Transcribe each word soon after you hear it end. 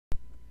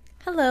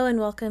Hello and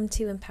welcome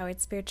to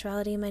Empowered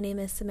Spirituality. My name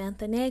is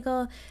Samantha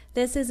Nagel.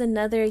 This is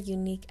another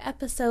unique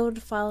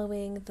episode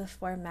following the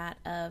format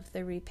of the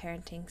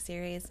Reparenting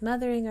series,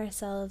 Mothering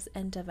Ourselves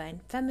and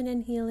Divine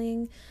Feminine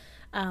Healing.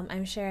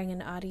 I'm sharing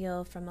an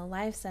audio from a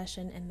live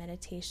session and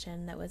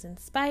meditation that was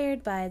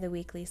inspired by the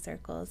weekly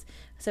circles.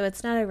 So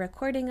it's not a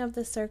recording of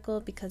the circle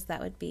because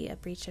that would be a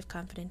breach of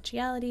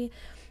confidentiality.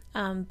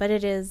 But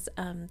it is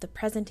the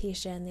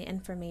presentation, the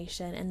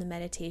information, and the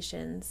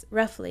meditations,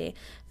 roughly,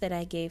 that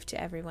I gave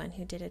to everyone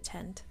who did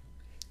attend.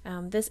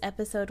 This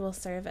episode will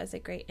serve as a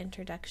great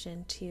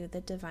introduction to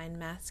the Divine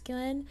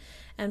Masculine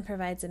and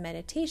provides a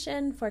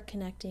meditation for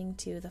connecting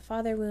to the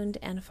father wound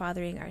and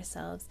fathering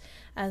ourselves,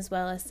 as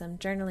well as some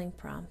journaling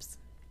prompts.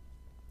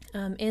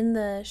 In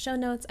the show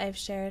notes, I've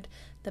shared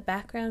the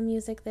background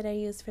music that I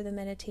use for the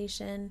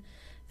meditation,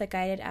 the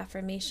guided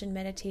affirmation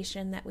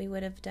meditation that we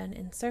would have done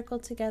in circle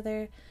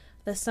together,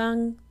 the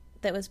song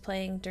that was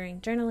playing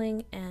during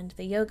journaling, and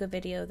the yoga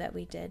video that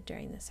we did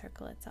during the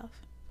circle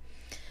itself.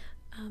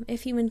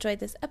 If you enjoyed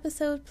this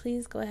episode,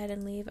 please go ahead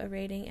and leave a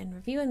rating and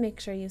review and make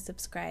sure you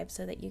subscribe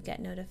so that you get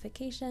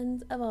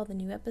notifications of all the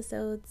new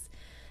episodes.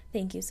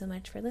 Thank you so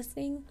much for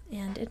listening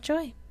and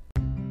enjoy.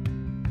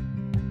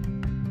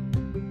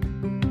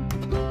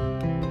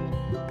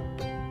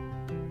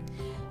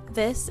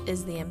 This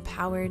is the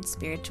Empowered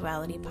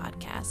Spirituality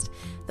Podcast,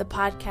 the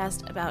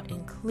podcast about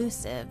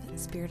inclusive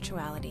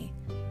spirituality.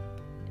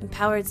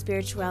 Empowered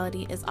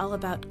spirituality is all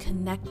about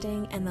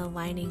connecting and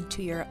aligning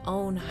to your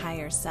own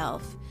higher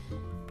self.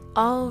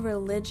 All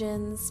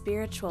religions,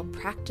 spiritual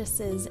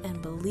practices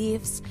and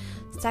beliefs,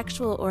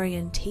 sexual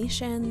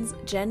orientations,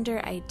 gender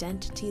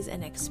identities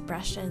and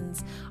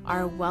expressions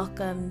are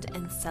welcomed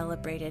and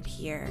celebrated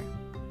here.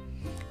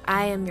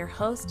 I am your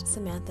host,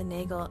 Samantha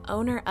Nagel,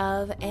 owner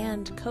of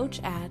and coach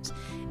at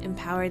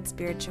Empowered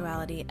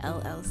Spirituality,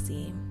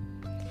 LLC.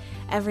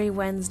 Every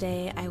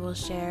Wednesday, I will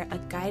share a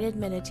guided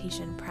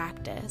meditation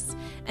practice,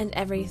 and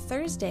every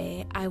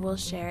Thursday, I will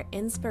share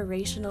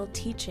inspirational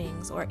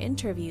teachings or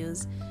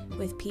interviews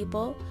with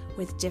people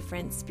with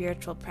different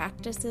spiritual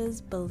practices,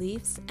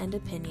 beliefs, and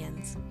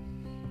opinions.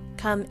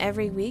 Come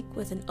every week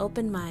with an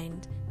open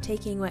mind,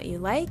 taking what you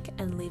like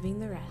and leaving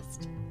the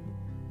rest.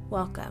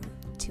 Welcome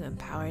to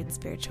Empowered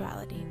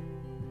Spirituality.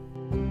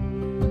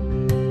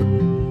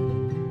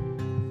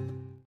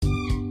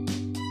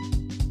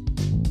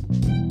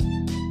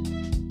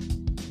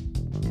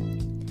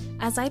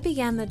 As I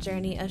began the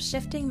journey of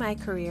shifting my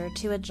career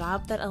to a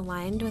job that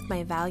aligned with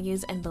my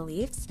values and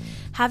beliefs,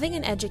 having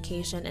an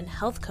education in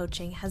health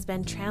coaching has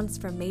been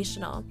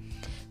transformational.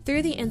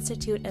 Through the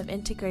Institute of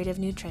Integrative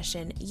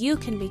Nutrition, you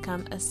can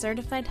become a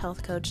certified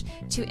health coach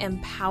to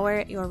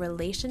empower your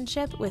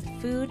relationship with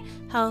food,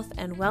 health,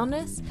 and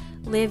wellness,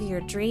 live your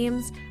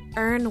dreams,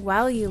 earn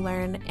while you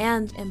learn,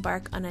 and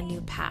embark on a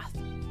new path.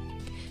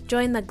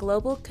 Join the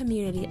global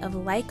community of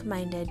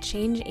like-minded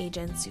change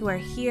agents who are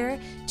here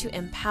to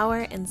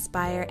empower,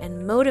 inspire,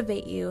 and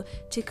motivate you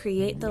to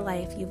create the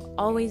life you've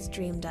always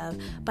dreamed of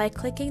by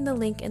clicking the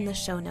link in the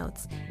show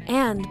notes.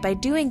 And by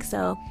doing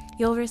so,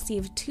 you'll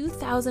receive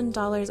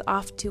 $2,000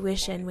 off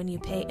tuition when you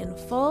pay in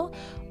full,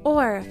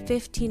 or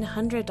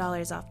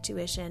 $1,500 off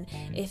tuition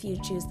if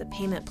you choose the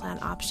payment plan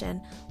option,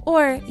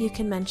 or you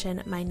can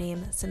mention my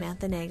name,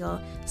 Samantha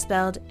Nagel,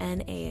 spelled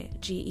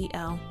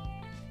Nagel.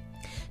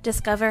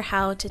 Discover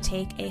how to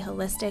take a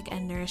holistic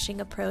and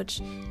nourishing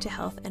approach to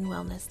health and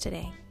wellness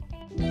today.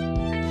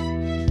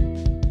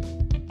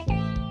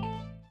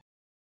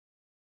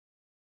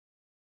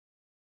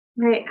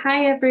 All right.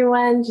 Hi,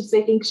 everyone. Just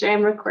making sure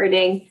I'm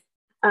recording.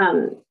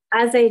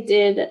 As I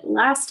did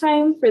last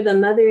time for the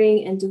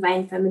Mothering and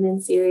Divine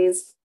Feminine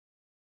series,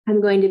 I'm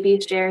going to be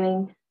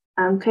sharing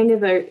kind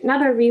of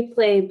not a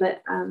replay,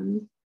 but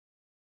an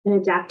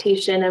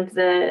adaptation of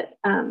the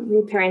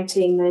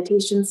Reparenting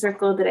meditation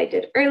circle that I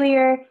did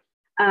earlier.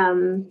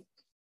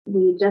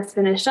 We just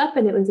finished up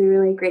and it was a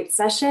really great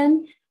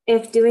session.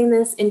 If doing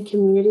this in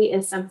community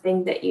is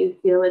something that you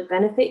feel would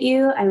benefit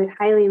you, I would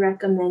highly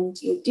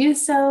recommend you do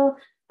so.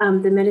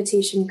 The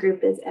meditation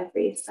group is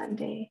every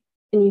Sunday,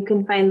 and you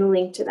can find the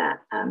link to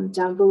that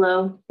down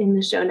below in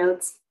the show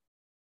notes.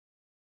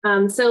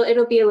 So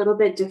it'll be a little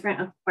bit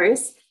different, of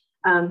course,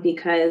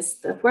 because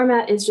the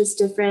format is just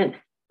different,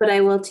 but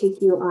I will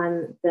take you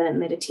on the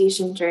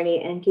meditation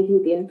journey and give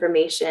you the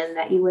information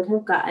that you would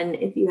have gotten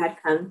if you had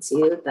come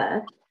to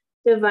the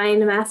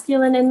Divine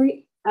Masculine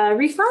and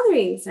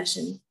Refathering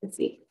session this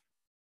week.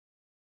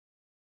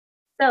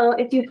 So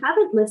if you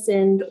haven't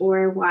listened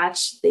or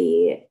watched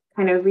the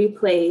kind of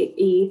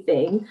replay-y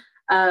thing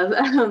of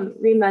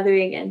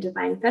Remothering and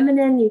Divine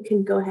Feminine, you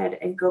can go ahead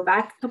and go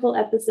back a couple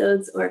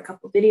episodes or a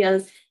couple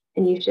videos,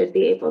 and you should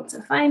be able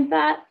to find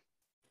that.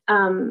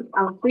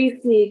 I'll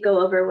briefly go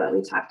over what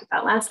we talked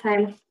about last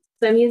time.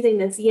 So I'm using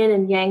this yin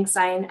and yang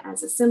sign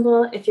as a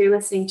symbol. If you're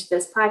listening to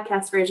this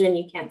podcast version,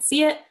 you can't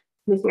see it.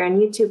 If you're on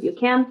YouTube, you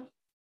can.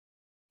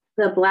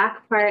 The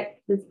black part,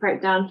 this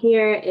part down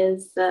here,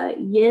 is the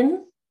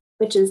yin,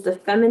 which is the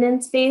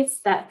feminine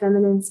space. That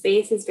feminine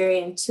space is very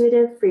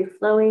intuitive,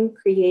 free-flowing,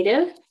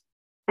 creative.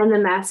 And the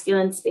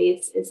masculine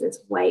space is this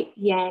white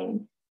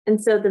yang.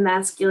 And so the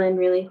masculine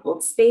really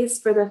holds space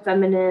for the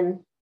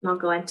feminine. And I'll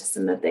go into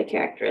some of the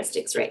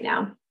characteristics right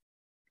now.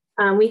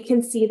 We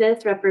can see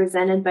this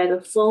represented by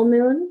the full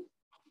moon.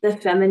 The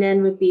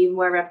feminine would be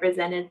more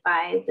represented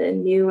by the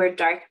new or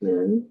dark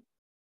moon.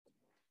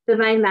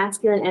 Divine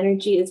masculine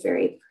energy is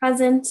very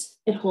present.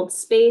 It holds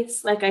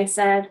space. Like I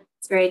said,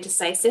 it's very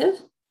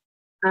decisive.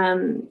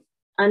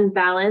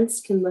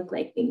 Unbalanced can look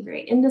like being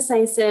very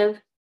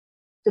indecisive.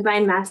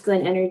 Divine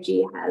masculine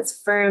energy has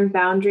firm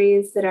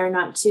boundaries that are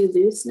not too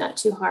loose, not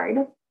too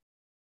hard.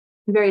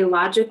 Very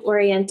logic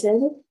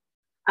oriented.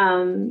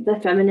 The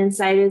feminine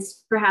side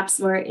is perhaps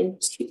more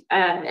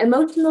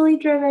emotionally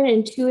driven,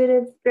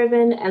 intuitive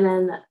driven, and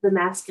then the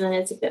masculine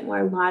is a bit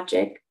more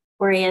logic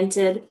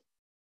oriented.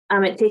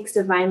 It takes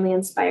divinely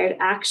inspired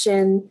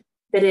action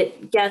that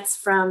it gets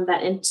from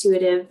that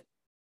intuitive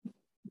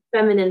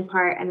feminine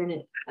part, and then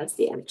it has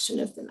the action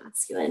of the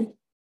masculine.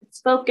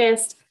 It's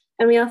focused,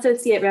 and we also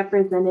see it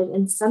represented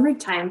in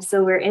summertime.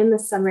 So we're in the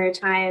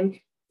summertime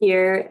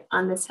here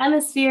on this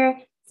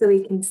hemisphere, so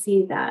we can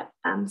see that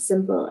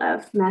symbol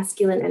of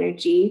masculine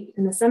energy.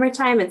 In the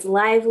summertime, it's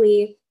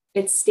lively,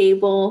 it's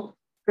stable,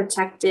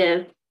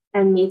 protective,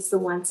 and meets the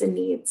wants and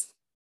needs.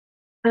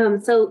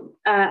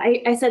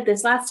 I said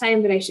this last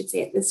time, but I should say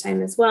it this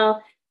time as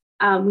well.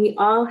 We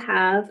all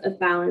have a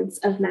balance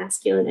of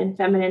masculine and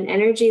feminine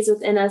energies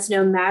within us,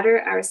 no matter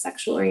our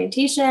sexual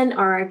orientation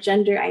or our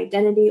gender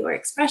identity or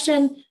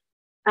expression.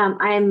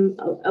 I'm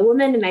a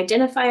woman and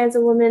identify as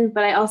a woman,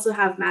 but I also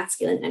have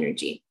masculine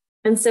energy.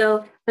 And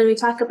so when we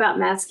talk about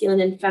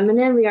masculine and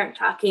feminine, we aren't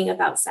talking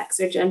about sex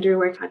or gender,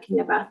 we're talking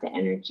about the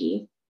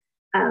energy.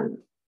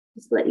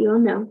 Just to let you all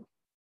know.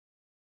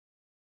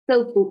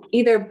 So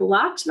either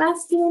blocked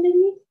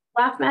masculinity,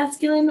 black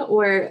masculine,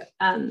 or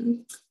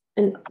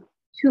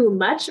too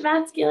much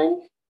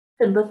masculine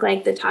could look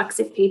like the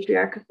toxic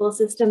patriarchal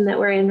system that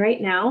we're in right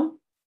now.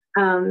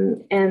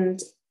 And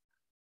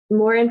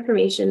more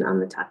information on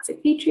the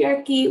toxic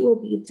patriarchy will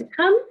be to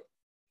come.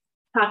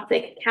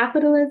 Toxic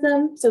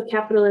capitalism. So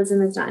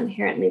capitalism is not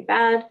inherently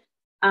bad,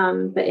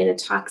 but in a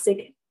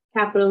toxic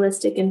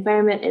capitalistic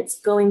environment, it's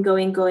going,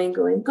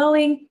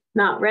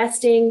 not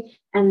resting,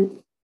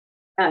 and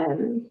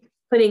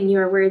putting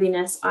your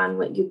worthiness on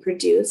what you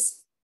produce.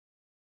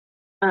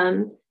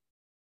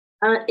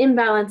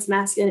 Imbalanced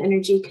masculine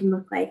energy can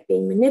look like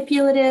being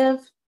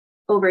manipulative,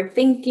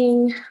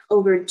 overthinking,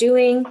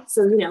 overdoing.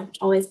 So,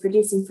 always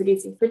producing,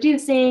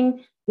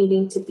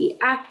 needing to be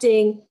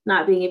acting,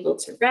 not being able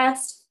to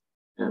rest,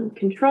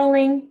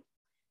 controlling,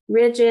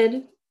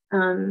 rigid.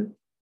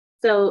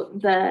 So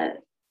the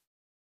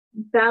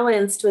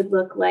balanced would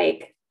look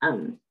like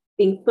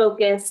being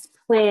focused,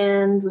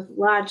 planned with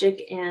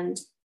logic and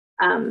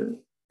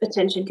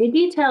attention to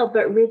detail,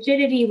 but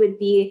rigidity would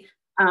be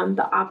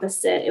the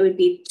opposite. It would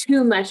be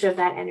too much of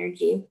that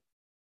energy.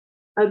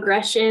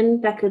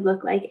 Aggression, that could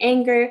look like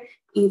anger,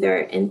 either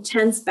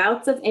intense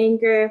bouts of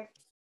anger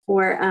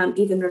or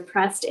even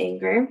repressed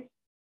anger.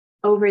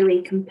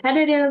 Overly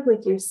competitive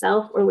with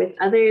yourself or with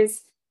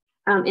others.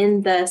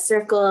 In the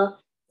circle,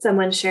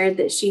 someone shared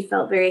that she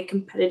felt very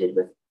competitive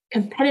with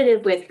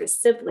her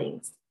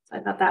siblings. So I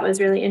thought that was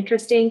really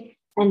interesting.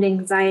 And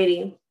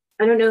anxiety.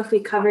 I don't know if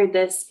we covered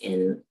this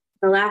in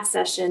the last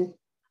session,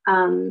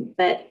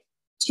 but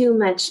too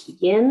much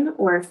yin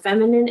or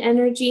feminine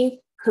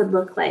energy could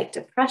look like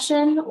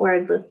depression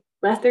or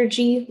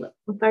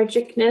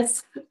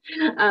lethargicness,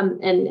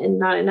 and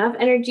not enough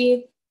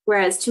energy.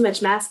 Whereas too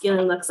much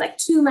masculine looks like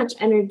too much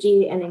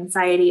energy and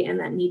anxiety and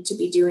that need to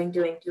be doing,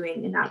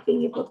 and not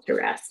being able to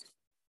rest.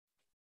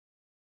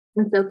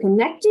 And so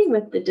connecting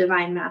with the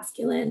divine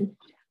masculine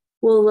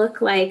will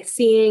look like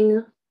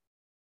seeing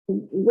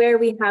where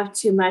we have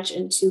too much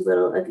and too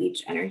little of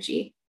each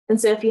energy.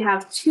 And so if you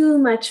have too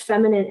much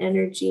feminine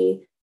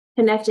energy,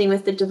 connecting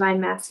with the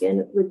divine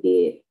masculine would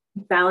be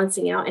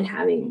balancing out and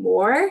having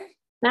more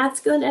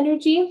masculine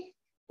energy.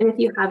 And if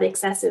you have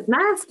excessive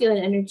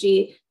masculine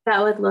energy,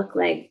 that would look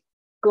like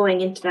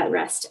going into that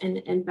rest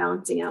and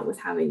balancing out with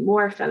having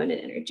more feminine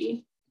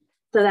energy.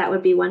 So that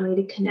would be one way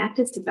to connect,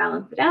 is to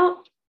balance it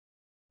out.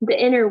 The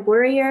inner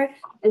warrior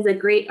is a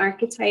great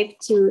archetype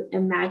to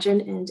imagine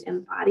and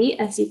embody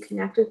as you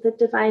connect with the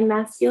divine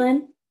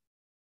masculine.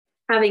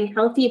 Having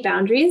healthy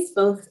boundaries,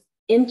 both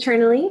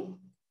internally,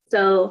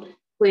 so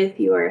with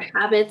your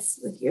habits,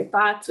 with your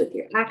thoughts, with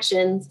your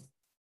actions,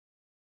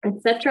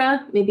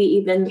 etc. Maybe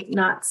even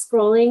not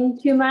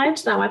scrolling too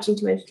much, not watching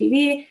too much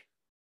TV,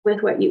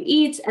 with what you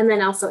eat, and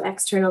then also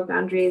external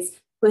boundaries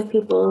with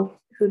people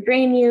who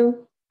drain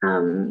you,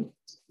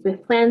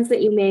 with plans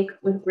that you make,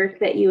 with work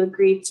that you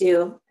agree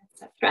to,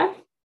 etc.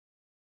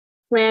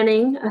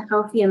 Planning, a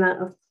healthy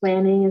amount of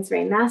planning is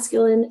very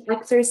masculine.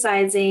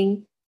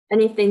 Exercising,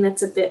 anything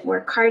that's a bit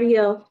more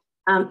cardio.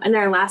 In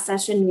our last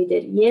session, we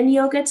did yin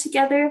yoga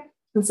together.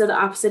 And so the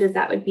opposite of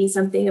that would be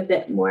something a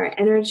bit more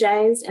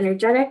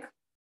energetic.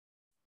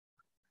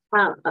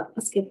 I'll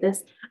skip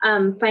this.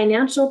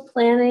 Financial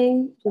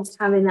planning, just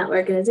having that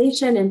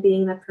organization and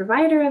being the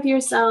provider of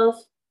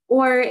yourself,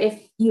 Or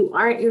if you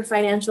aren't your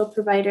financial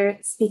provider,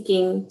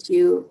 speaking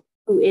to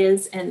who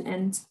is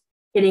and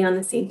getting on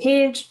the same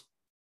page,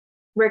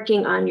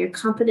 working on your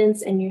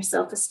confidence and your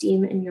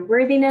self-esteem and your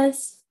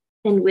worthiness,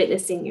 and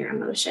witnessing your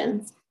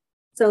emotions.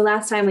 So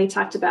last time we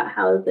talked about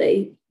how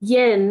the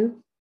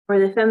yin, or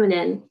the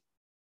feminine,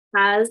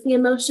 has the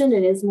emotion.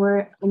 It is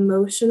more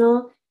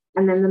emotional.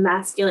 And then the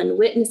masculine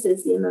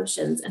witnesses the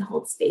emotions and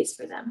holds space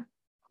for them.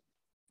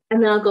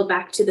 And then I'll go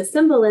back to the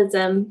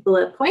symbolism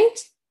bullet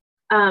point.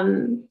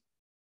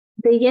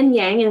 The yin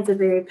yang is a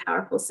very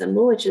powerful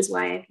symbol, which is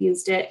why I've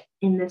used it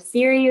in this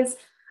series.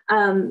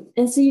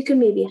 And so you can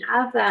maybe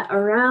have that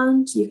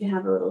around. You can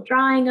have a little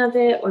drawing of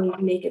it, or you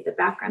can make it the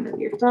background of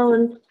your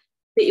phone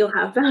that you'll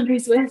have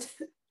boundaries with,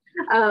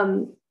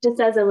 just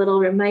as a little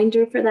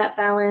reminder for that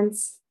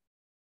balance.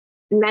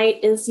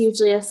 Night is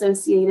usually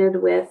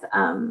associated with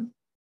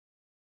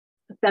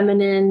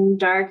feminine,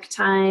 dark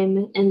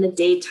time, and the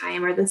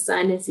daytime, or the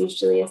sun, is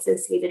usually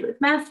associated with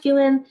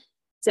masculine.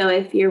 So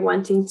if you're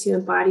wanting to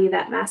embody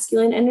that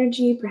masculine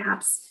energy,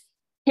 perhaps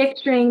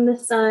picturing the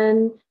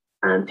sun,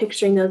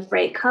 picturing those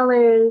bright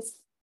colors,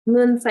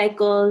 moon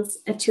cycles,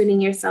 attuning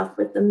yourself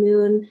with the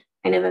moon,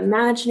 kind of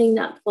imagining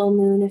that full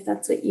moon if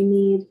that's what you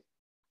need,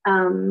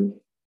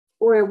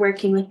 or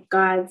working with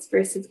gods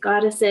versus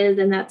goddesses.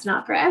 And that's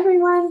not for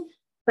everyone,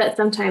 but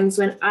sometimes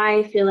when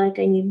I feel like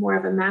I need more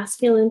of a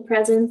masculine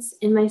presence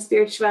in my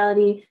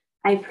spirituality,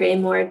 I pray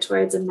more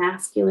towards a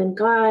masculine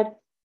god,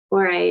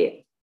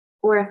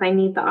 or if I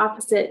need the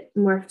opposite,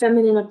 more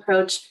feminine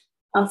approach,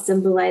 I'll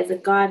symbolize a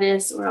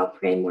goddess, or I'll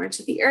pray more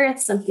to the earth,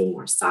 something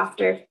more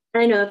softer.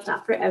 I know it's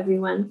not for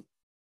everyone.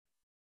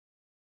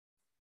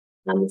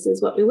 This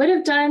is what we would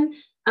have done.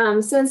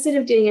 So instead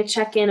of doing a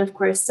check-in, of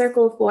course,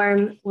 circle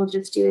form, we'll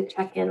just do a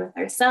check-in with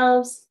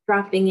ourselves,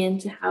 dropping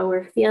into how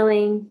we're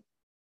feeling.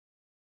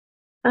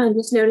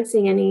 Just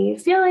noticing any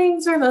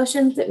feelings or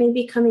emotions that may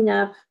be coming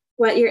up,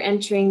 what you're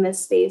entering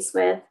this space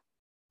with,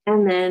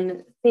 and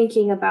then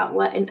thinking about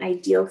what an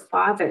ideal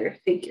father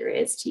figure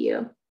is to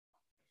you.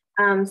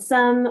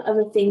 Some of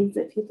the things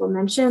that people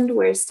mentioned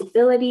were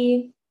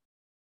stability,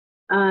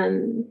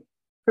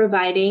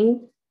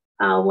 providing.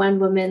 One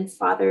woman's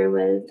father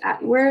was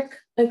at work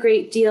a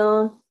great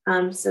deal,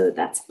 so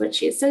that's what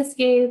she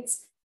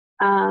associates.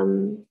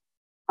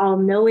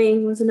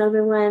 All-knowing was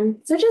another one.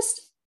 So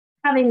just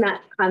having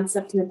that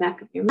concept in the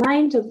back of your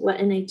mind of what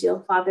an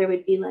ideal father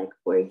would be like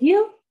for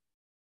you.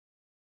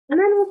 And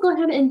then we'll go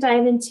ahead and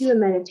dive into a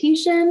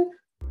meditation.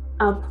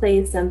 I'll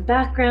play some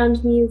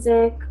background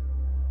music.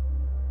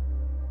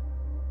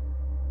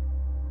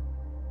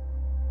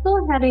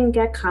 Go ahead and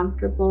get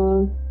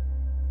comfortable.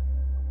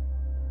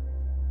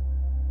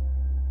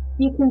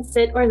 You can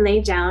sit or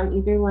lay down.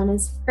 Either one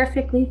is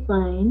perfectly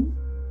fine.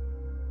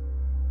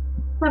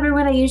 However,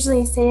 what I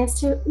usually say is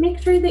to make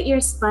sure that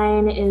your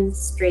spine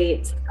is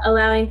straight,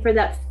 allowing for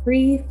that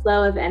free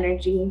flow of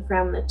energy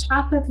from the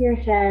top of your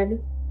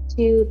head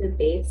to the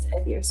base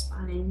of your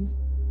spine.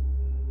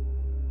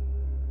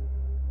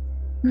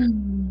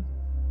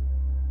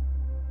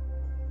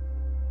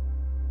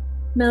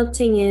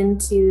 Melting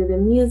into the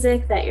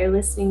music that you're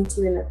listening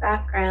to in the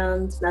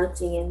background,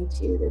 melting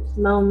into this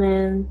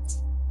moment,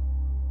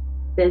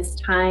 this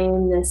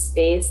time, this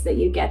space that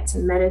you get to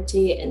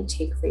meditate and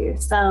take for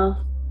yourself.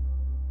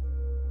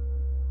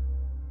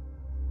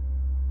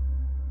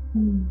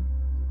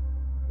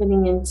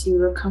 Getting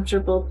into a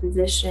comfortable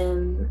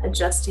position,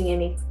 adjusting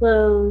any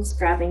clothes,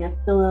 grabbing a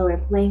pillow or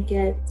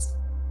blanket.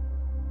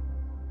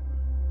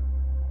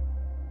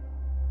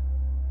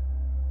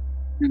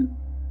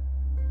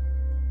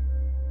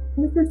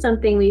 This is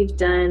something we've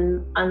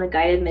done on the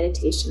guided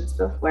meditations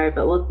before,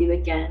 but we'll do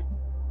again.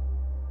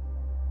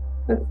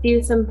 Let's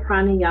do some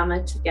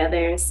pranayama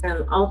together,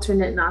 some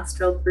alternate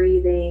nostril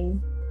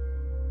breathing.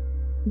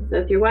 So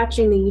if you're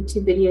watching the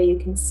YouTube video, you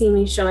can see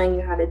me showing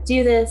you how to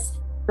do this,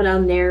 but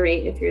I'll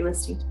narrate if you're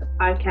listening to the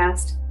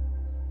podcast.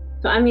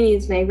 So I'm going to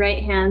use my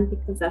right hand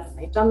because that's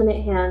my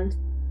dominant hand.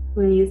 I'm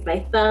going to use my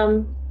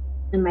thumb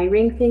and my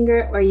ring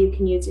finger, or you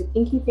can use your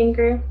pinky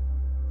finger.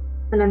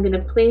 And I'm going to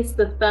place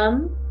the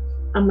thumb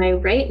on my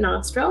right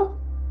nostril.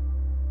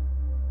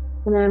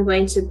 And then I'm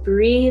going to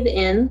breathe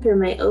in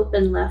through my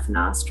open left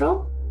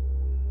nostril,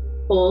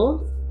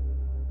 hold,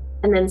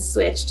 and then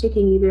switch,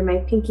 taking either my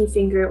pinky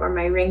finger or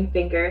my ring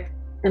finger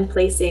and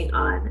placing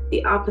on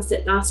the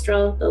opposite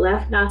nostril, the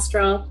left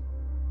nostril,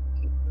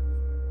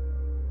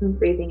 and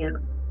breathing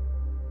out.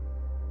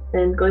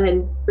 Then go ahead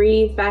and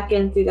breathe back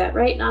in through that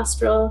right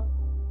nostril,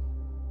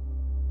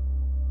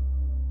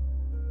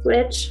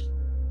 switch,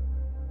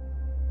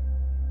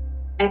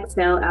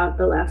 exhale out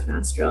the left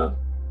nostril.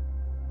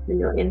 Then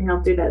you'll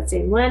inhale through that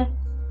same one,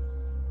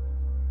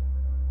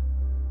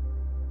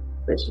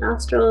 switch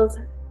nostrils,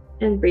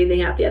 and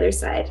breathing out the other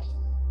side.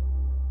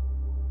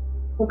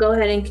 We'll go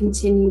ahead and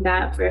continue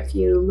that for a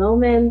few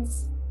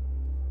moments.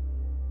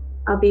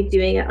 I'll be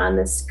doing it on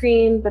the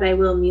screen, but I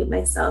will mute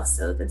myself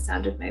so the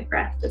sound of my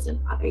breath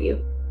doesn't bother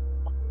you.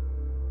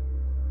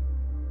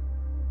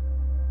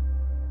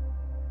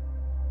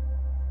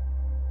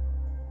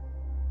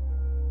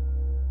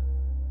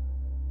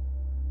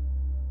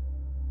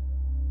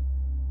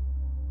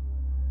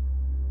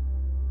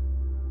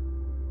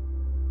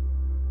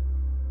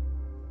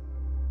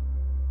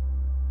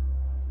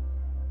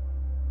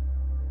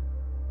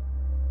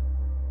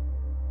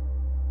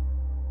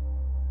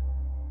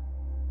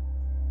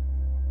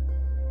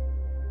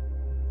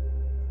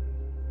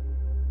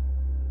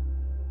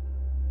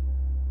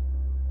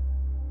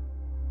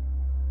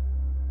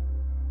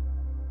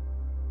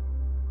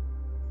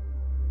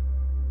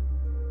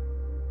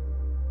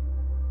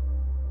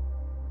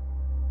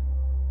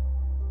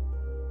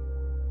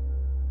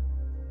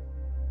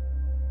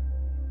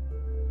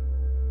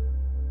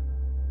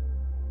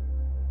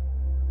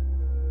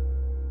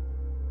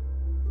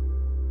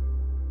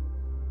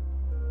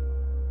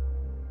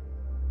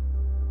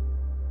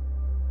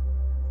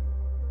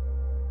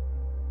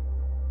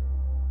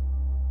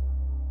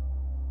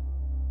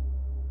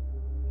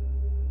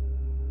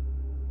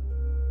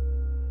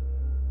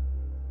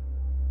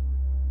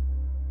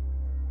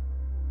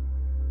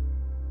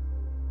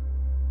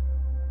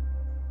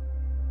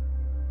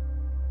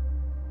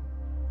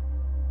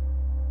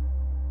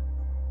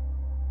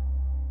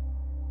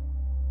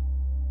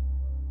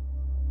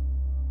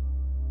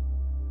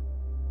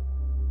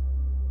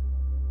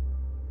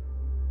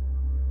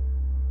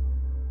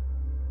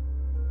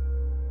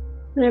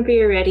 Whenever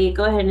you're ready,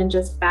 go ahead and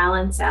just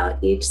balance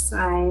out each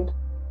side.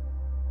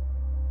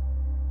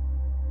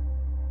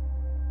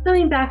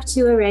 Going back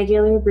to a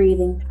regular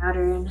breathing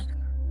pattern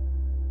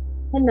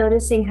and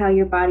noticing how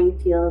your body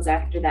feels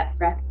after that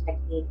breath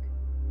technique.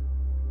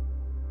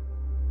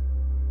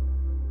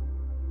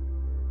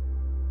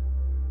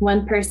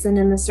 One person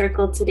in the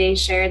circle today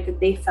shared that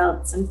they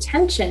felt some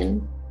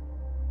tension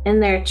in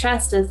their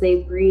chest as they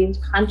breathed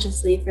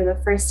consciously for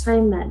the first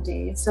time that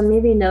day. So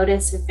maybe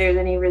notice if there's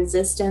any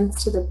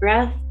resistance to the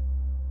breath.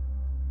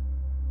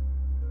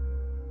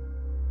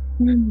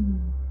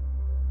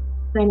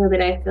 I know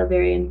that I feel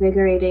very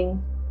invigorated.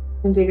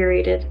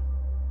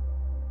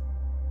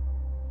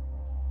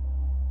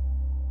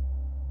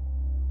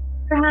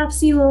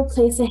 Perhaps you will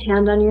place a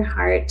hand on your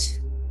heart,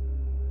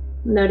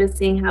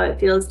 noticing how it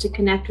feels to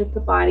connect with the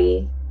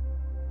body.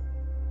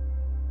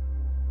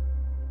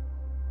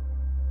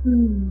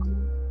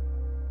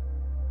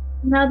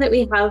 Now that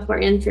we have more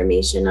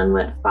information on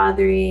what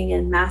fathering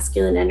and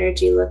masculine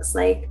energy looks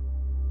like,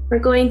 we're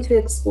going to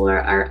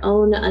explore our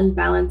own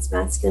unbalanced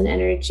masculine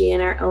energy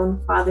and our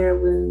own father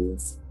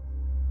wounds.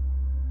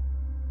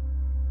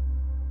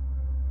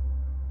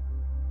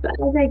 But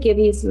as I give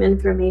you some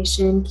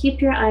information,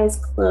 keep your eyes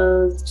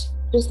closed,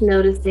 just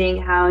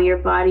noticing how your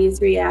body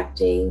is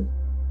reacting,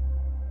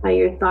 how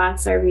your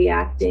thoughts are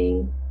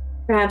reacting,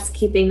 perhaps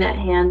keeping that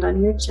hand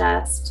on your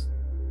chest,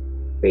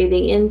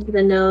 breathing into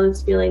the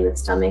nose, feeling the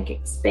stomach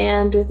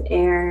expand with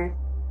air,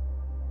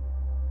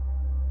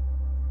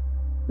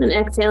 and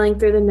exhaling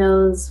through the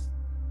nose,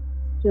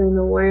 feeling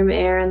the warm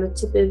air on the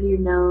tip of your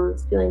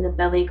nose, feeling the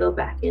belly go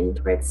back in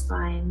towards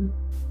spine.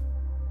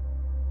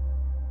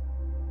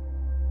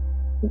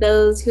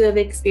 Those who have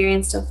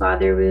experienced a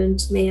father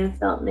wound may have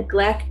felt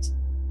neglect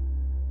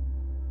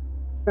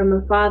from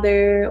a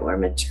father or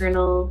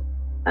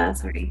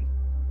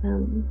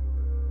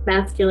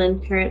masculine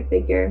parent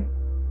figure.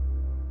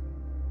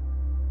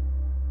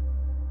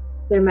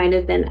 There might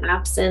have been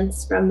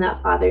absence from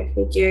that father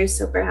figure,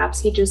 so perhaps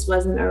he just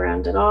wasn't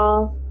around at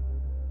all.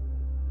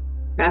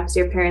 Perhaps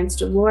your parents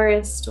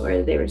divorced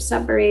or they were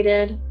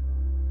separated.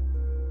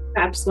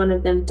 Perhaps one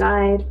of them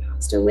died,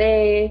 passed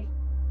away,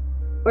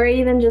 or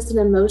even just an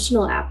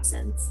emotional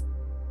absence.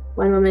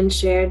 One woman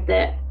shared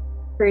that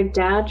her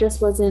dad just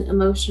wasn't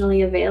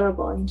emotionally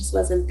available, he just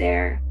wasn't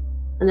there.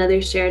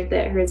 Another shared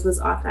that hers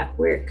was off at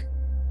work.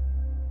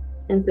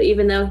 And so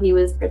even though he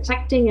was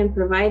protecting and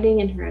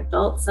providing, and her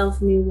adult self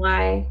knew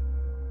why,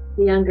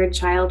 the younger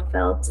child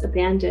felt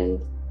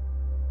abandoned.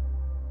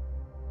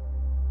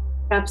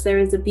 Perhaps there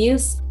was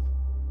abuse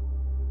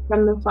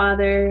from the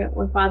father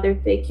or father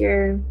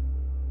figure.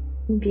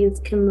 Abuse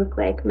can look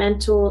like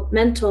mental,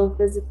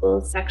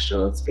 physical,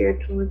 sexual,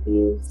 spiritual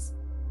abuse.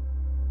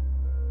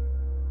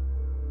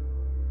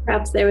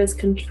 Perhaps there was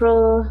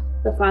control.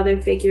 The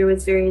father figure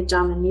was very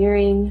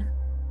domineering,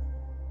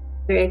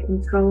 very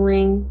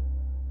controlling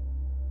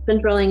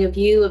of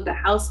you, of the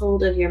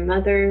household, of your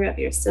mother, of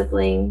your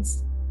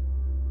siblings.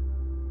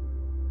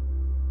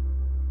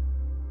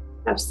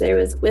 Perhaps there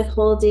was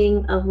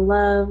withholding of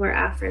love or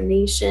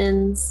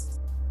affirmations.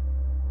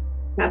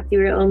 Perhaps you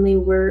were only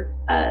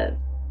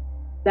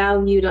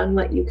valued on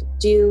what you could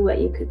do, what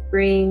you could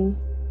bring.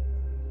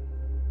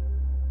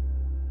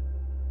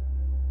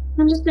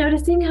 And just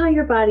noticing how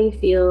your body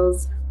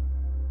feels,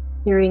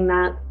 hearing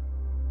that.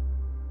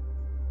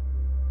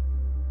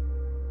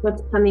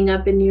 What's coming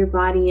up in your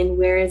body and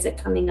where is it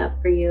coming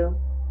up for you?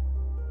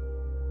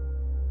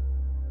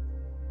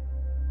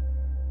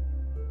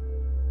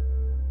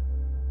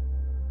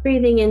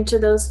 Breathing into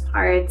those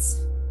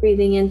parts,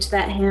 breathing into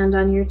that hand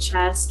on your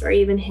chest or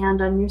even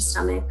hand on your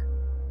stomach.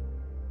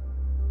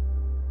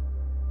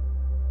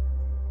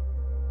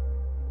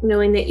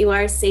 Knowing that you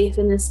are safe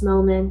in this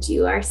moment,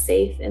 you are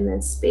safe in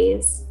this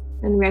space,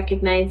 and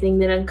recognizing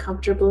that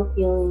uncomfortable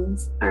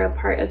feelings are a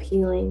part of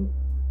healing.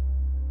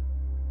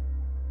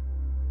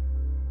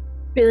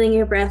 Feeling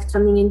your breath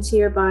coming into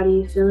your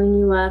body, filling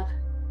you up,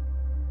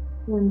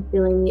 and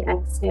feeling the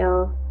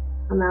exhale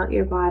come out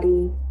your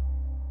body.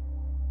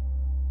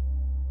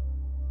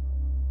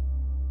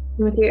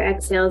 And with your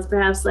exhales,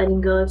 perhaps letting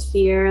go of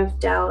fear, of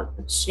doubt,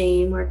 of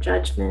shame, or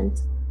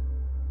judgment.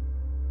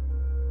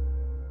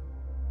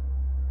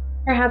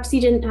 Perhaps you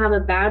didn't have a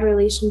bad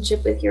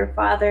relationship with your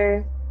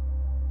father.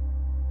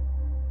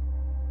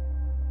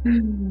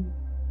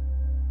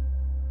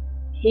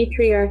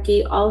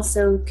 Patriarchy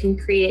also can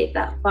create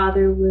that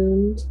father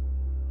wound.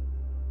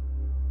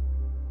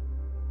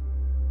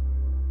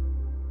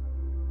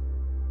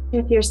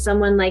 If you're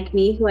someone like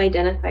me who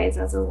identifies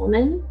as a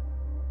woman,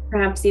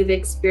 perhaps you've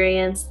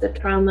experienced the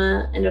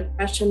trauma and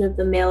oppression of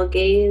the male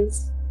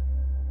gaze,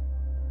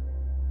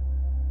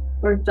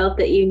 or felt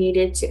that you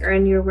needed to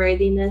earn your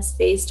worthiness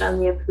based on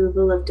the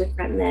approval of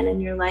different men in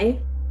your life.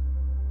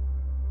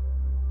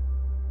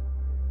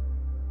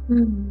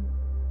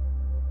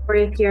 Or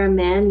if you're a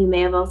man, you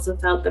may have also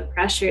felt the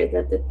pressures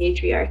of the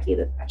patriarchy,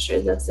 the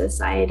pressures of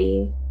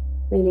society,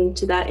 leading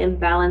to that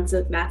imbalance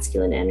of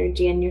masculine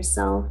energy in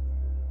yourself.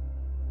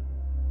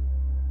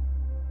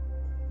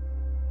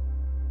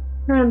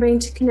 Remembering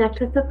to connect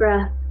with the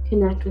breath,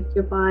 connect with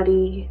your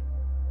body.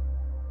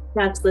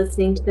 Perhaps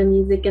listening to the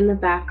music in the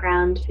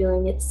background,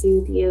 feeling it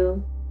soothe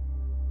you.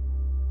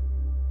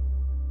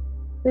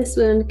 This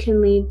wound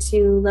can lead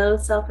to low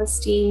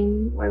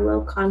self-esteem or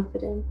low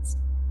confidence,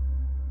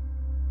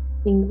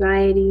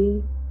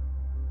 anxiety,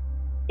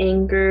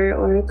 anger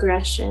or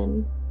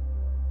aggression,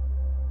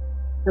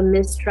 a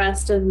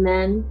mistrust of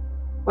men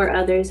or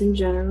others in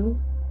general,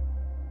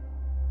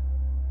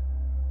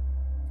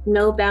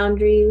 no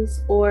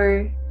boundaries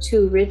or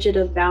too rigid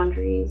of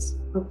boundaries,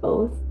 or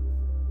both,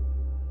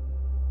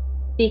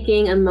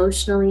 seeking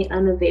emotionally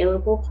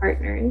unavailable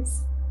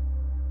partners,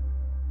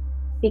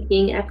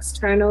 seeking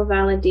external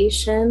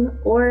validation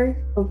or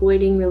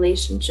avoiding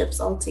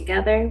relationships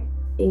altogether,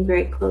 being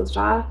very closed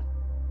off.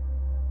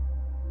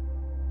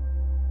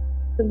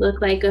 Could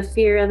look like a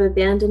fear of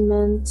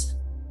abandonment.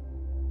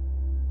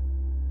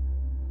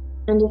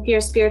 And if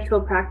your spiritual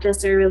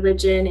practice or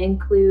religion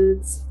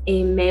includes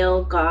a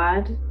male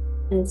god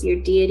as your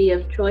deity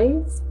of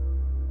choice,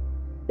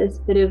 this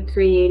could have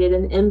created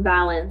an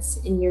imbalance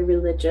in your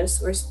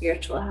religious or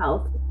spiritual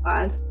health with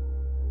God.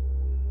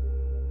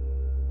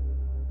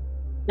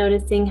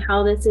 Noticing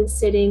how this is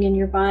sitting in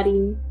your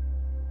body.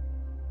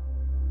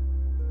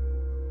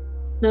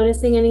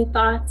 Noticing any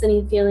thoughts,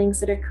 any feelings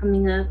that are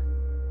coming up.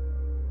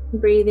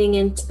 Breathing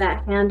into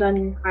that hand on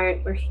your heart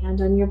or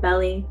hand on your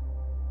belly.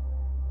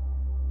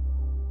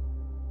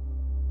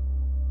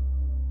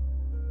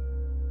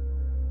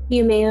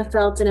 You may have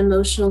felt an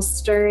emotional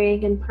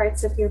stirring in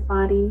parts of your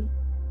body.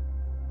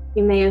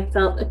 You may have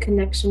felt a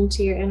connection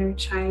to your inner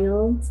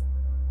child.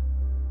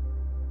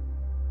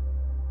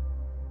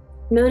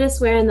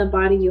 Notice where in the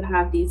body you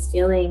have these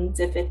feelings,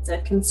 if it's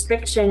a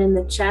constriction in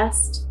the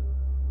chest,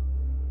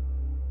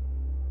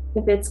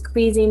 if it's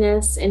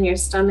queasiness in your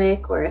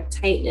stomach or a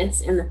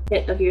tightness in the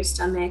pit of your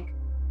stomach,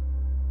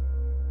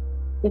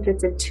 if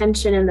it's a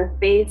tension in the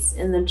face,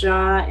 in the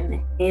jaw, in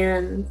the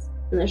hands,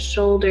 in the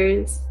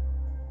shoulders.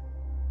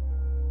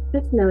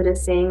 Just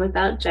noticing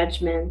without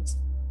judgment.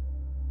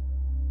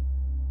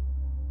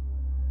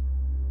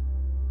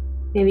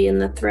 Maybe in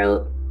the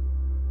throat.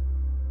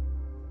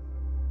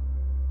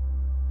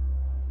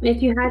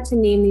 If you had to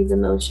name these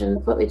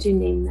emotions, what would you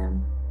name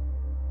them?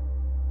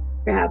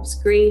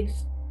 Perhaps grief,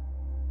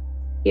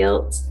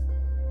 guilt,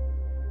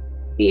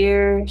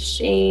 fear,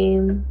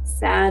 shame,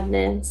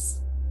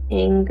 sadness,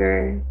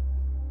 anger.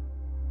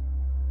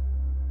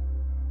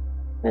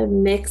 A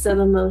mix of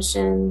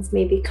emotions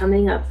may be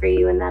coming up for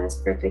you, and that is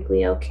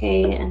perfectly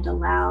okay and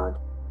allowed.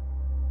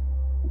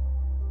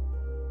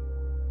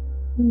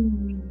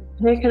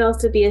 There could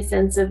also be a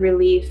sense of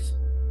relief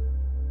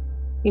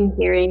in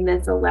hearing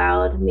this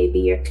aloud. Maybe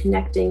you're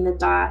connecting the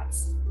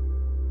dots.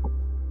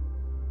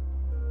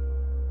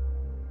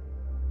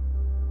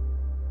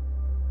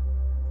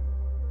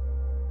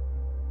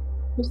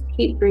 Just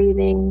keep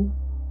breathing,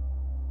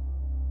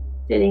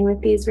 sitting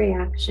with these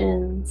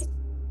reactions.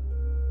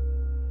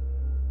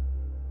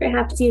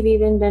 Perhaps you've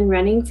even been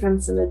running from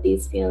some of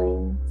these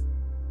feelings.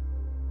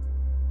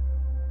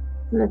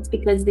 And that's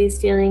because these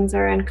feelings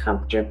are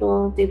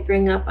uncomfortable. They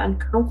bring up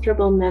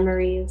uncomfortable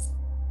memories.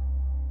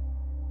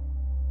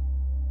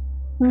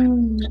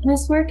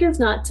 This work is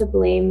not to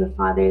blame the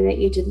father that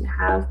you didn't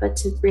have, but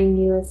to bring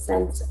you a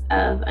sense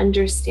of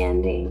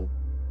understanding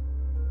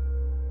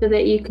so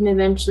that you can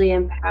eventually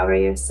empower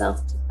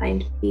yourself to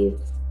find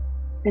peace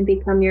and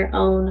become your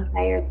own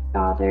higher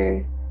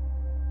father,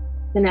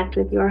 connect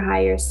with your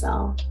higher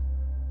self.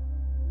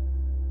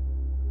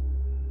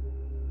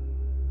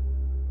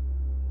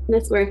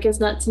 This work is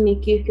not to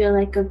make you feel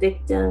like a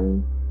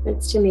victim,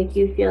 it's to make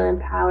you feel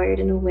empowered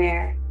and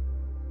aware.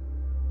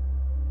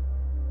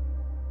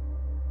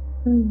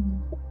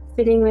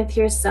 Sitting with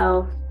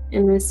yourself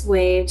in this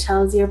way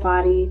tells your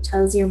body,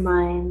 tells your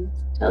mind,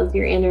 tells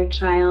your inner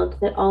child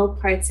that all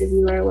parts of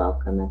you are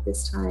welcome at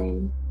this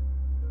time.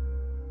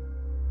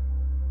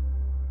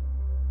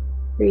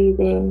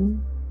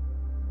 Breathing.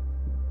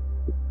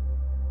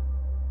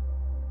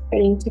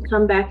 Starting to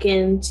come back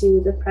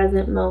into the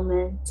present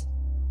moment.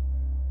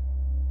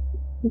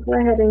 Go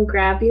ahead and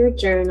grab your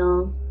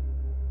journal.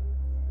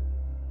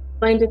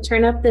 I'm going to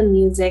turn up the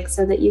music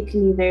so that you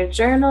can either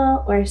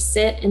journal or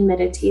sit in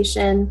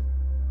meditation.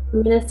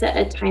 I'm going to set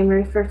a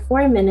timer for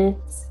 4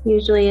 minutes.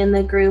 Usually in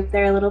the group,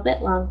 they're a little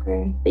bit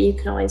longer, but you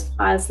can always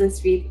pause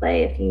this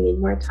replay if you need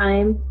more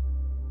time.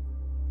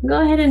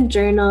 Go ahead and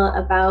journal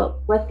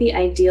about what the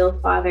ideal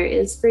father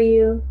is for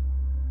you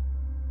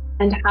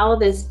and how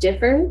this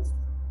differs,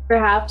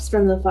 perhaps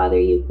from the father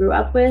you grew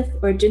up with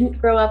or didn't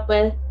grow up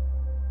with.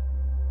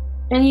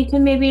 And you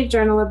can maybe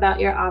journal about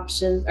your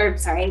options,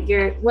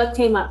 what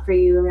came up for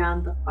you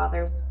around the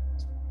father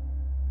wound.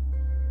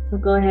 I'll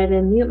go ahead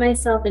and mute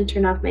myself and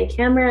turn off my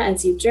camera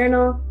as you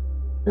journal,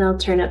 and I'll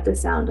turn up the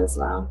sound as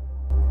well.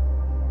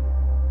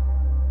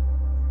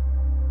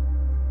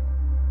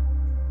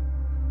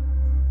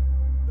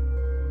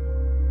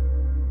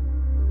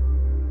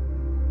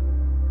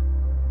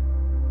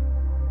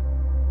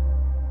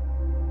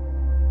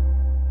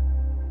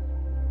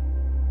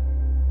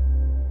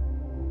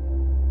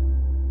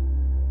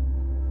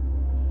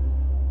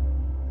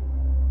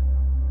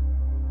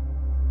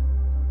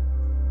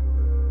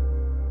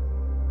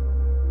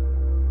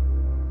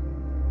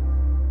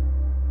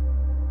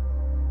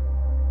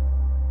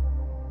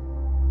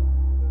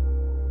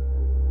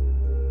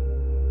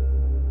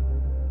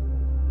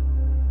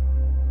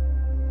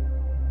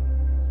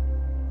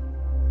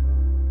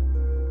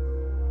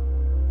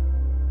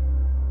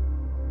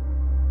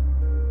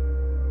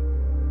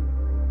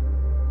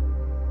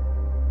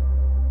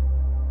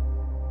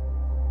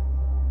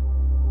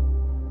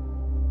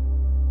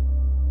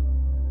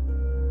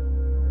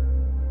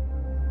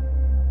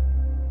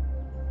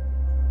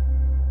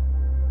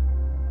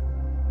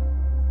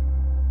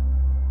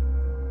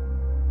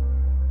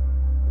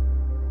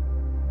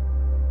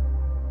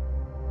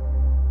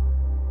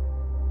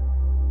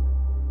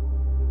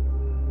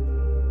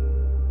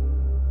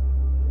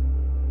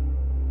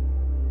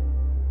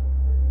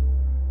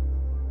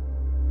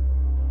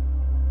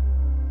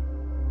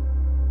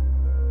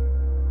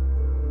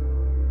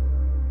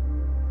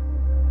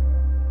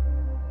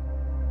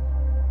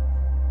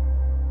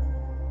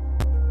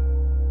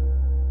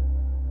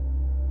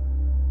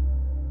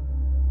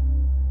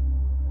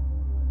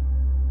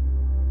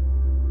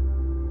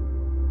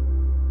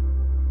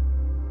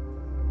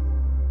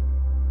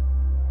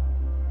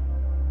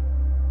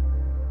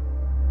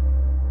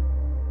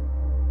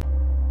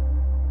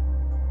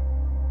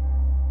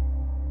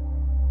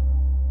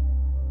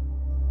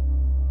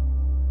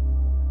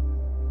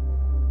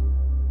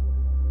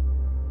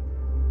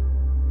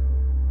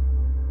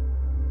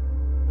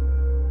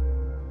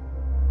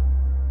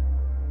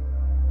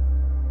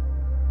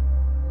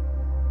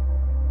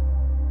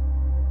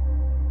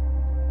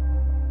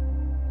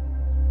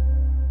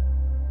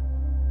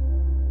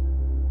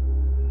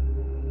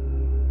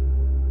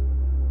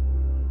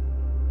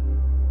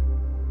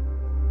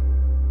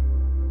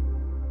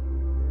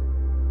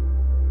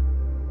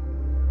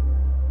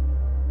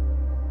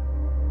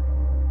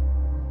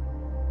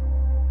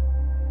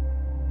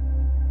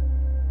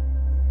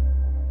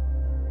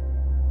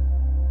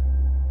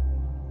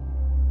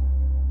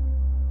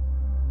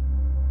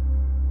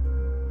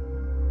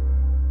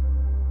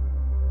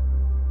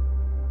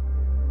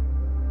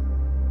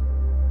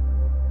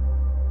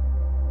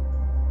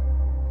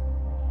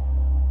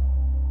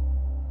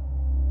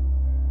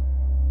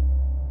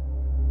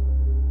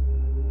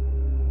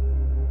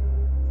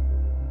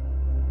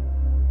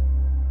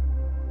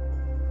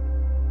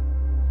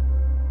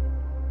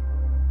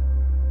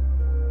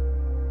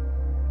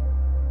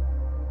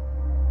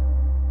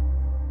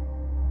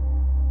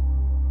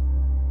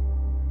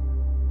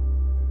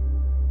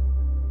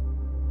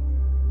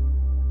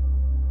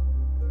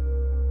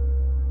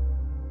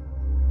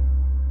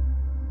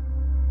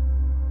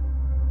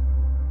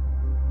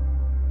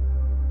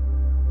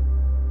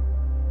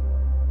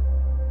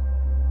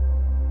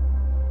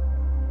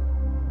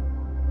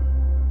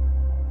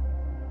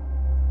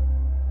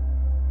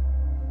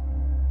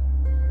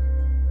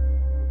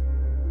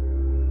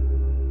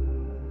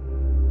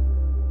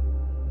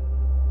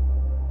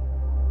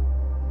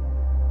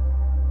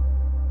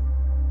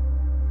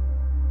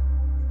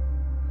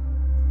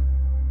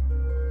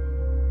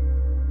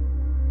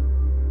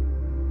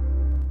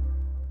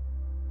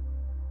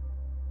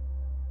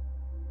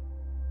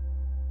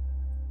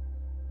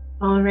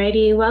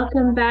 Alrighty,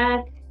 welcome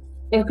back.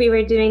 If we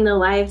were doing the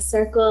live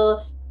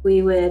circle,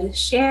 we would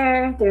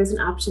share. There's an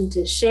option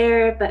to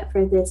share, but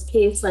for this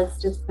case,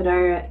 let's just put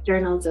our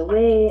journals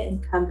away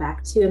and come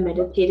back to a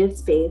meditative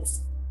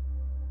space.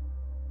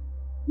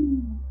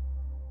 Coming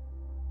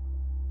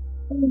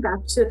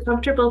back to a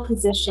comfortable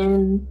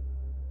position.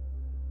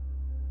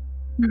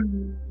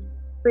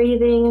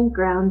 Breathing and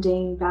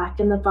grounding back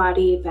in the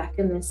body, back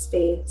in this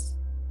space.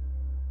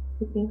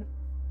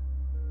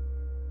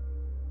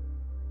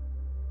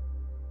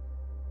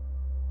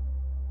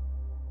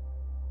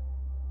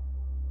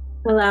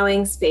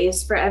 Allowing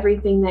space for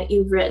everything that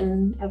you've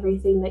written,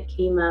 everything that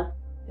came up,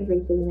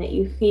 everything that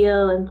you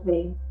feel and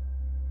think.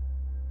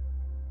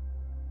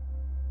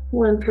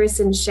 One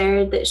person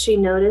shared that she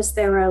noticed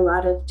there were a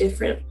lot of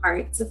different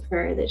parts of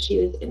her that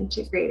she was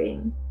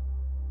integrating.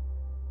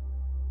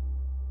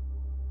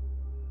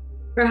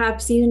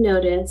 Perhaps you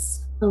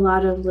notice a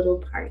lot of little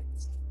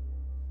parts,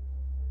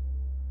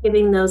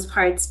 giving those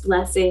parts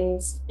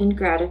blessings and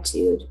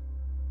gratitude,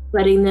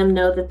 letting them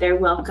know that they're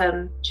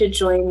welcome to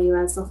join you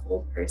as a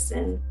whole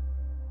person.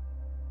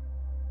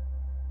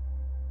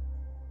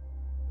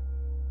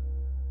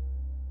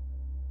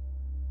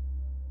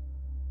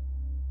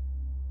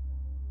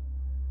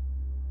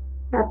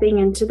 Tapping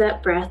into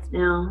that breath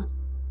now.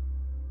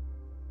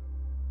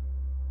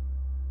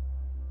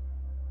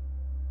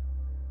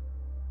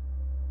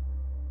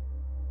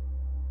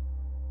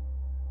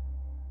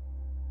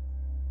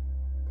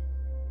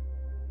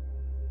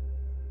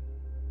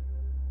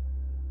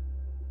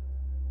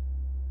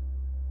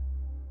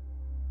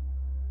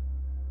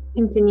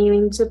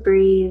 Continuing to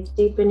breathe,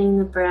 deepening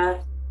the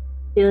breath,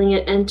 feeling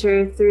it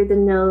enter through the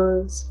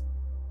nose,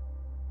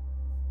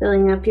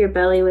 filling up your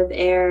belly with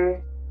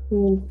air,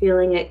 and then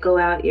feeling it go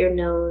out your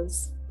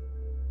nose,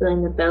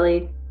 feeling the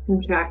belly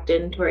contract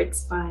in towards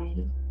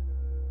spine.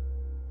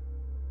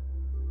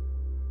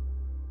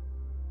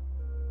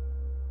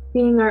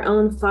 Being our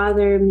own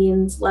father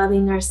means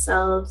loving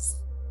ourselves,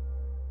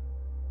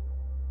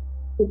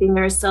 giving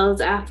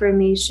ourselves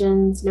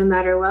affirmations no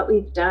matter what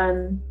we've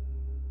done,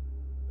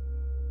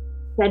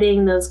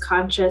 setting those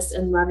conscious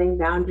and loving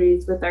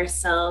boundaries with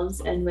ourselves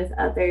and with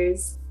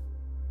others.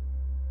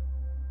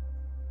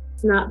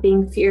 Not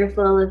being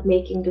fearful of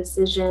making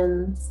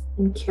decisions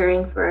and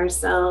caring for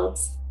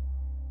ourselves.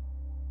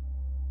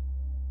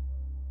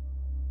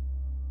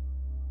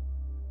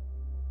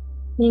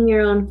 Being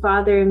your own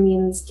father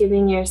means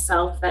giving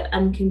yourself that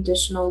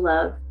unconditional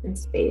love and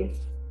space.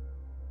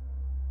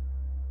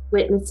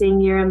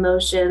 Witnessing your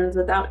emotions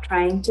without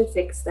trying to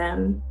fix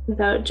them,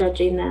 without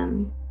judging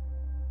them.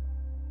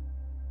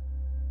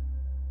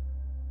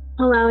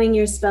 Allowing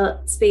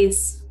yourself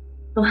space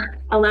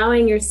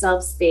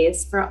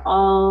for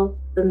all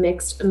the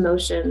mixed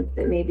emotions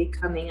that may be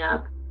coming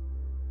up.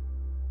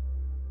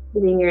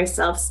 Giving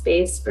yourself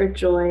space for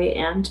joy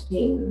and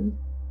pain,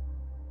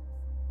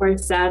 for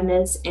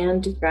sadness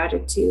and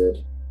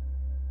gratitude,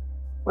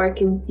 for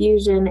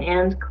confusion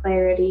and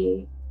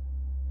clarity,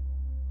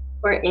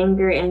 for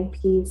anger and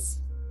peace,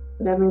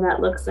 whatever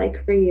that looks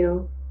like for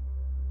you.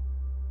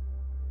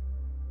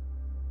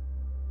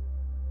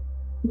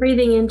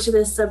 Breathing into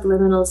this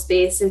subliminal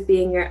space of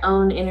being your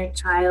own inner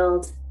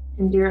child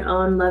and your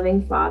own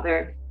loving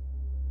father,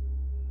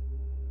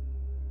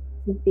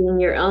 of being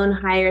your own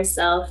higher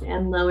self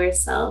and lower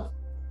self,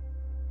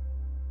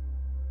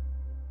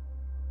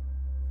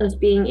 of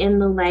being in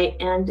the light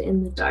and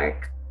in the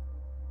dark,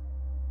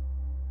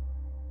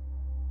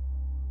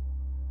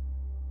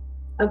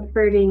 of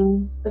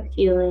hurting, of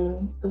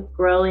healing, of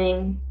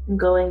growing and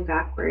going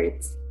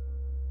backwards.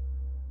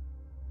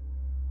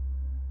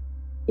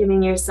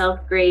 Giving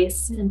yourself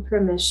grace and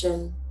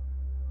permission,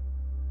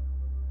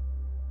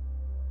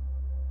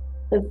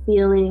 of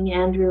feeling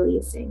and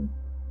releasing,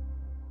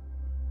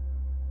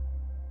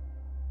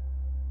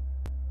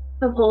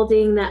 of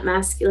holding that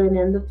masculine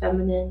and the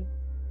feminine,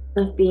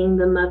 of being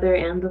the mother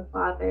and the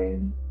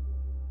father.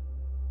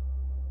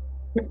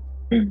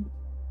 And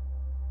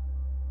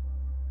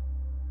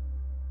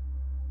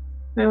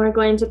we're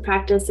going to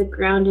practice a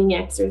grounding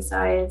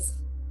exercise.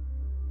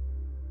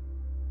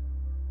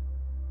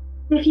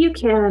 If you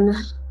can,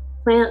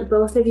 plant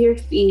both of your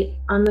feet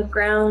on the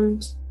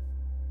ground,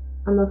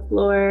 on the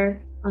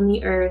floor, on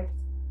the earth,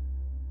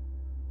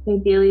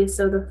 ideally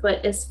so the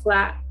foot is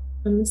flat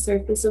on the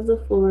surface of the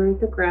floor,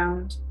 the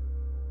ground.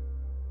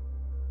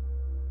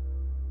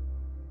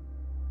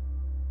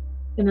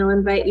 And I'll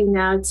invite you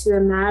now to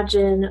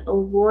imagine a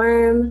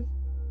warm,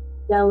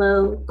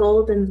 yellow,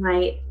 golden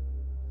light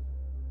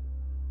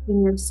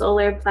in your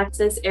solar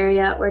plexus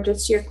area or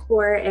just your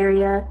core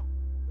area,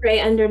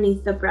 right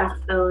underneath the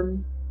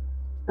breastbone,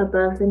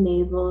 above the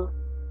navel.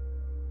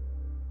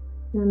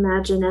 And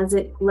imagine as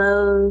it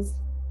glows,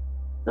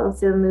 it's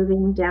also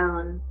moving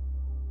down,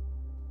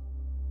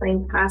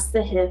 going past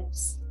the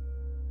hips,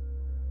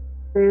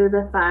 through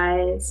the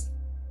thighs,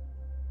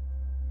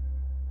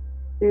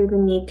 through the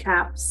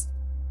kneecaps,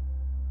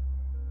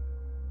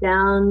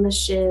 down the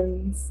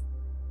shins,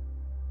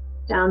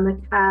 down the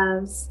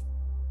calves,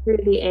 through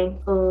the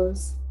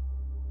ankles,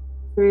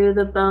 through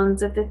the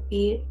bones of the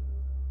feet,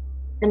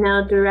 and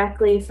now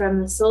directly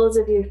from the soles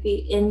of your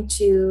feet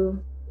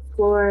into the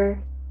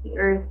floor, the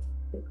earth,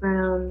 the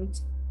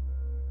ground,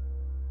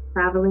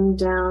 traveling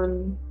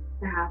down,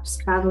 perhaps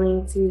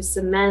traveling through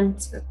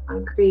cement or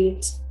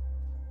concrete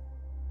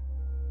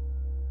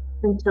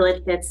until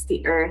it hits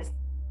the earth,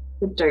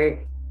 the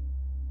dirt.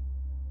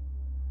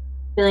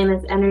 Feeling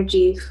this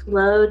energy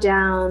flow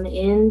down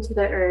into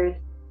the earth,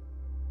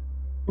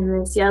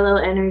 and this yellow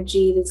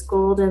energy, this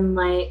golden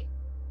light,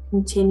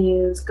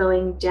 continues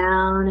going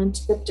down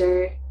into the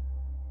dirt,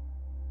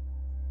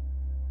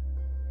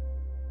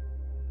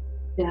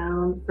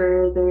 down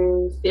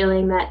further,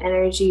 feeling that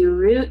energy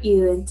root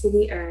you into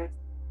the earth.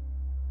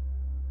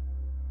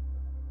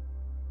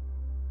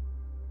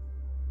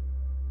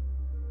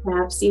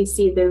 Perhaps you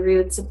see the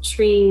roots of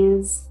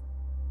trees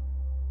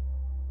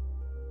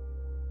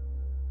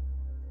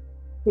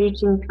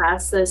reaching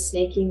past those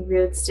snaking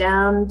roots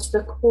down to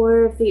the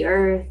core of the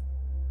earth,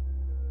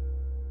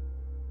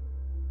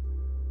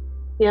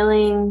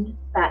 feeling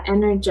that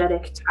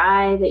energetic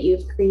tie that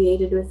you've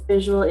created with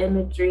visual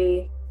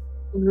imagery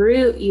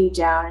root you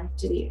down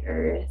into the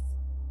earth.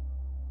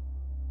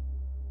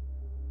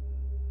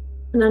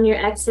 And on your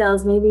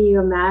exhales, maybe you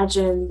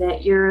imagine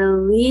that you're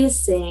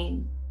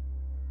releasing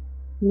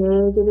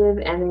negative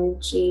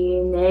energy,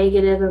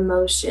 negative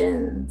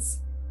emotions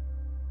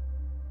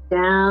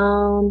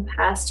down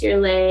past your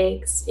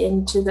legs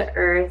into the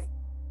earth,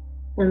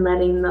 and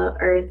letting the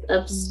earth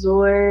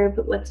absorb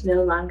what's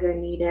no longer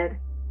needed.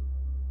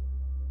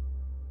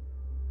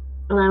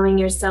 Allowing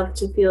yourself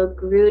to feel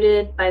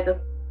rooted by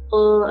the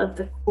pull of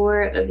the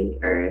core of the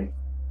earth,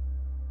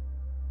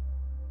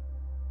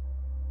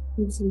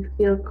 as you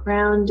feel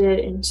grounded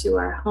into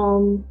our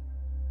home,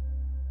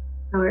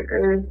 our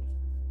earth.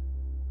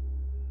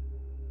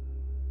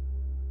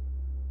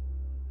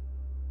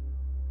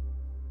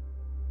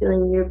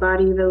 Feeling your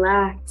body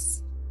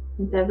relax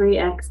with every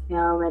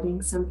exhale,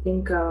 letting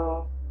something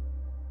go.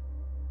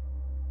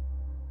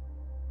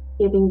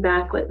 Giving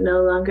back what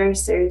no longer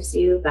serves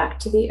you back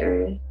to the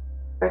earth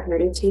for her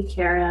to take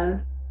care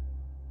of.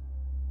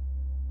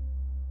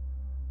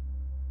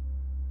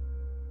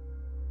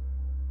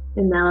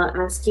 And now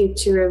I'll ask you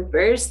to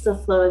reverse the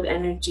flow of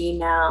energy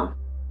now,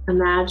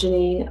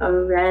 imagining a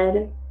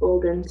red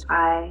golden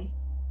tie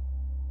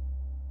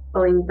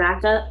going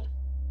back up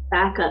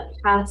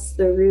past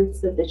the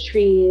roots of the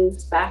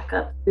trees, back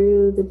up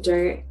through the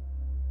dirt,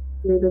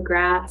 through the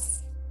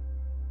grass,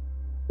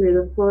 through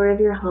the floor of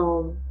your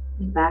home,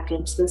 and back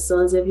into the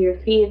soles of your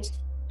feet,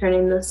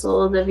 turning the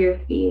soles of your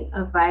feet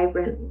a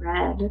vibrant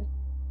red.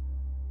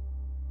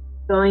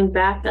 Going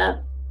back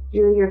up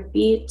through your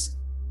feet,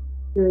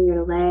 through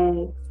your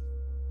legs,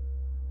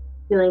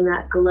 feeling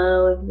that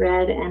glow of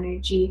red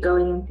energy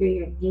going in through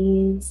your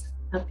knees,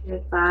 up your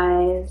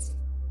thighs,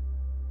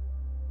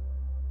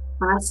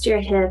 past your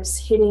hips,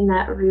 hitting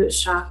that root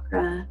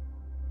chakra,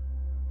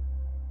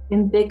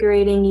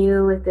 invigorating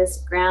you with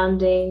this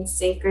grounding,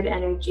 sacred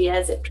energy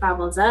as it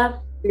travels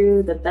up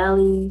through the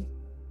belly,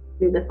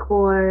 through the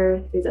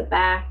core, through the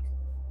back.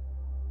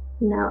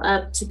 Now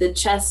up to the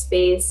chest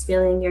space,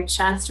 feeling your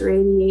chest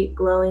radiate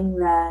glowing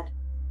red.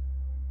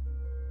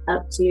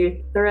 Up to your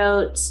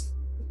throat,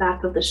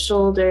 back of the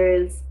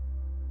shoulders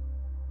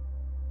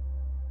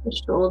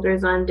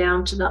on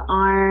down to the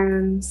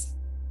arms,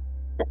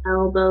 the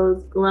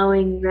elbows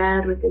glowing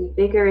red with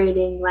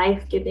invigorating,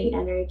 life-giving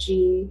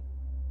energy,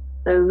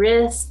 the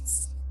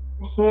wrists,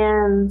 the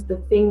hands,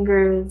 the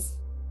fingers,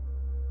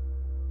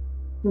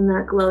 and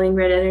that glowing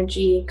red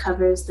energy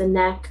covers the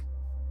neck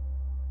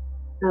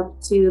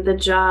up to the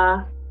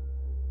jaw,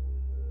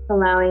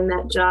 allowing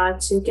that jaw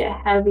to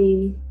get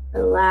heavy,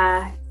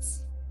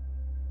 relax,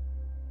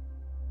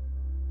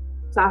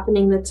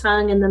 softening the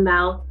tongue and the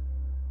mouth.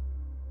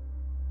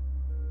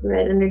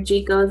 Red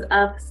energy goes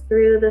up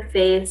through the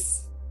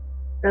face,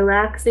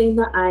 relaxing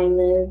the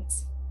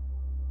eyelids,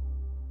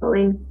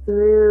 going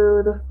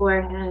through the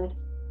forehead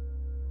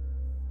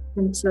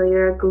until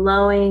you're a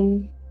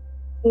glowing,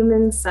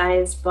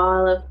 human-sized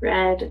ball of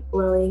red,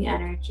 glowing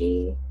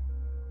energy.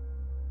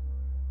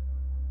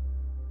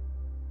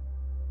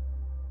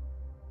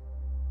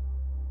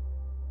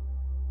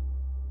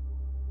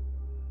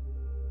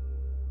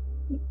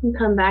 You can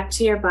come back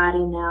to your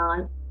body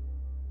now,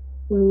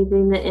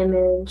 leaving the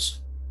image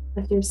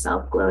of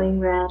yourself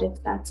glowing red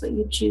if that's what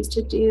you choose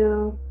to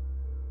do.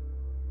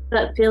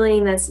 But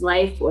feeling this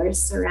life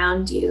force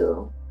surround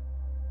you,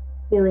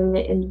 feeling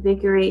it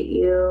invigorate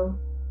you.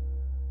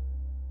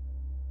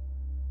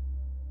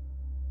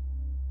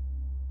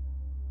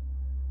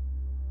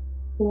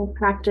 We'll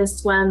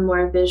practice one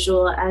more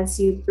visual. As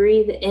you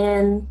breathe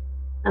in,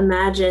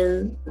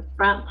 imagine the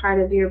front part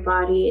of your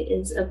body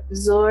is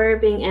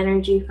absorbing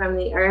energy from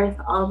the earth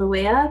all the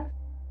way up.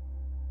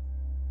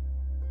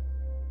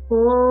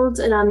 Hold,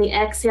 and on the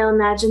exhale,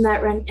 imagine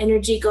that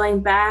energy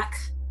going back,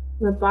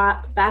 the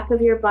back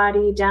of your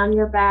body, down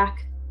your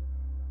back,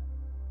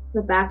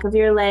 the back of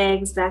your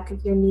legs, back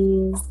of your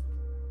knees,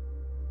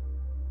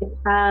 the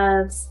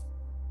calves,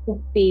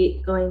 the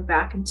feet going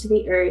back into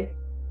the earth,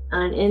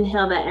 On an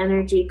inhale, that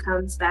energy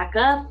comes back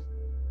up,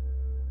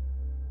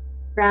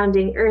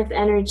 grounding earth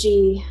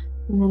energy,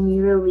 and then we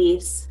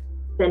release,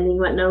 sending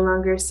what no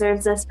longer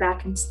serves us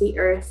back into the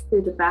earth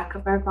through the back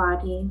of our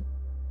body.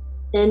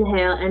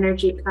 Inhale,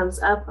 energy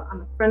comes up on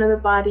the front of the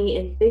body,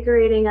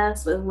 invigorating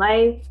us with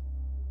life.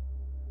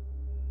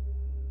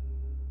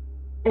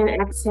 And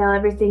exhale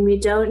everything we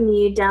don't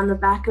need down the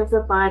back of the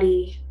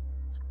body,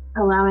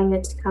 allowing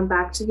it to come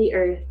back to the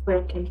earth where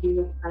it can be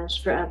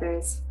replenished for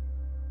others.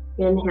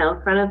 Inhale,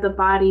 front of the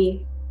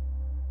body.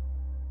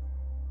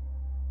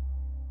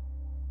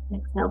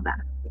 Exhale, back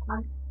to the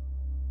body.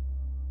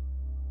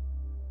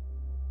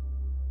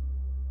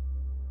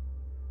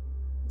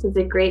 This is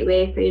a great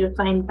way for you to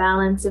find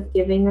balance of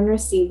giving and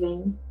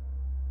receiving,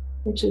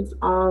 which is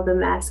all the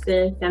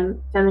masculine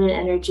and feminine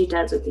energy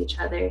does with each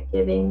other.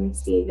 Giving,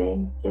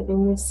 receiving,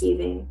 giving,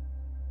 receiving.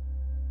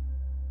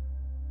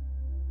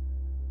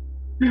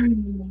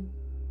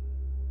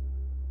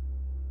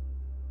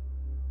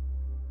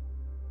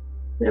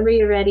 Whenever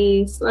you're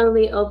ready,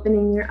 slowly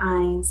opening your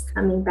eyes,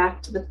 coming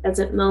back to the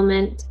present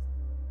moment.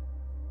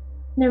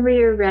 Whenever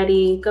you're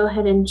ready, go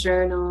ahead and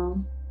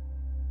journal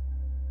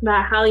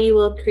about how you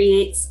will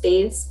create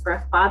space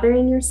for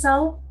fathering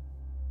yourself,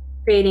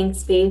 creating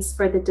space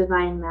for the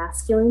divine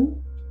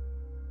masculine.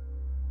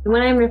 And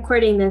when I'm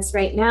recording this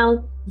right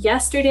now,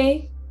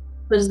 yesterday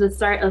was the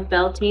start of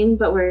Beltane,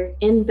 but we're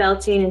in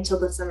Beltane until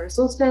the summer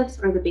solstice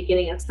or the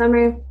beginning of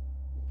summer.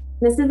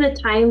 This is a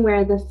time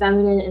where the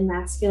feminine and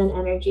masculine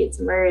energies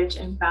merge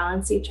and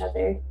balance each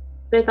other.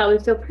 But I thought it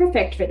would feel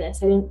perfect for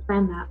this. I didn't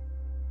plan that.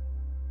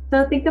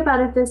 So think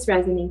about if this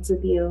resonates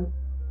with you.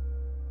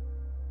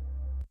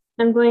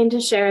 I'm going to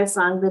share a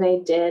song that I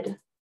did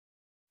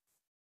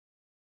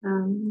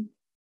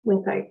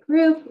with our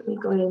group. Let me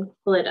go ahead and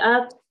pull it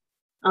up.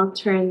 I'll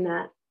turn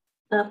that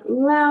up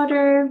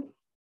louder,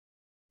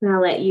 and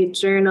I'll let you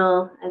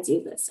journal as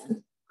you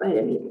listen. Go ahead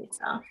and mute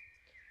myself.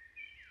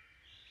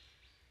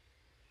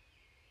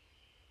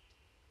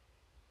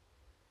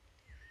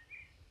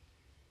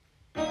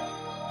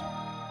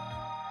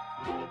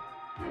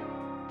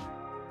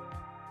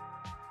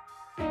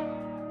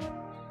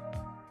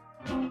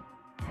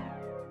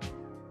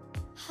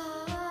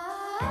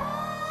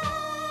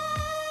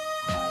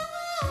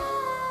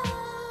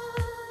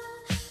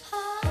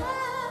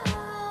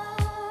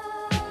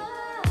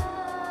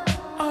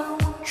 I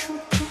want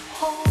you to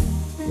hold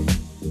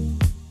me,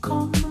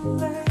 come and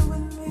lay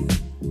with me.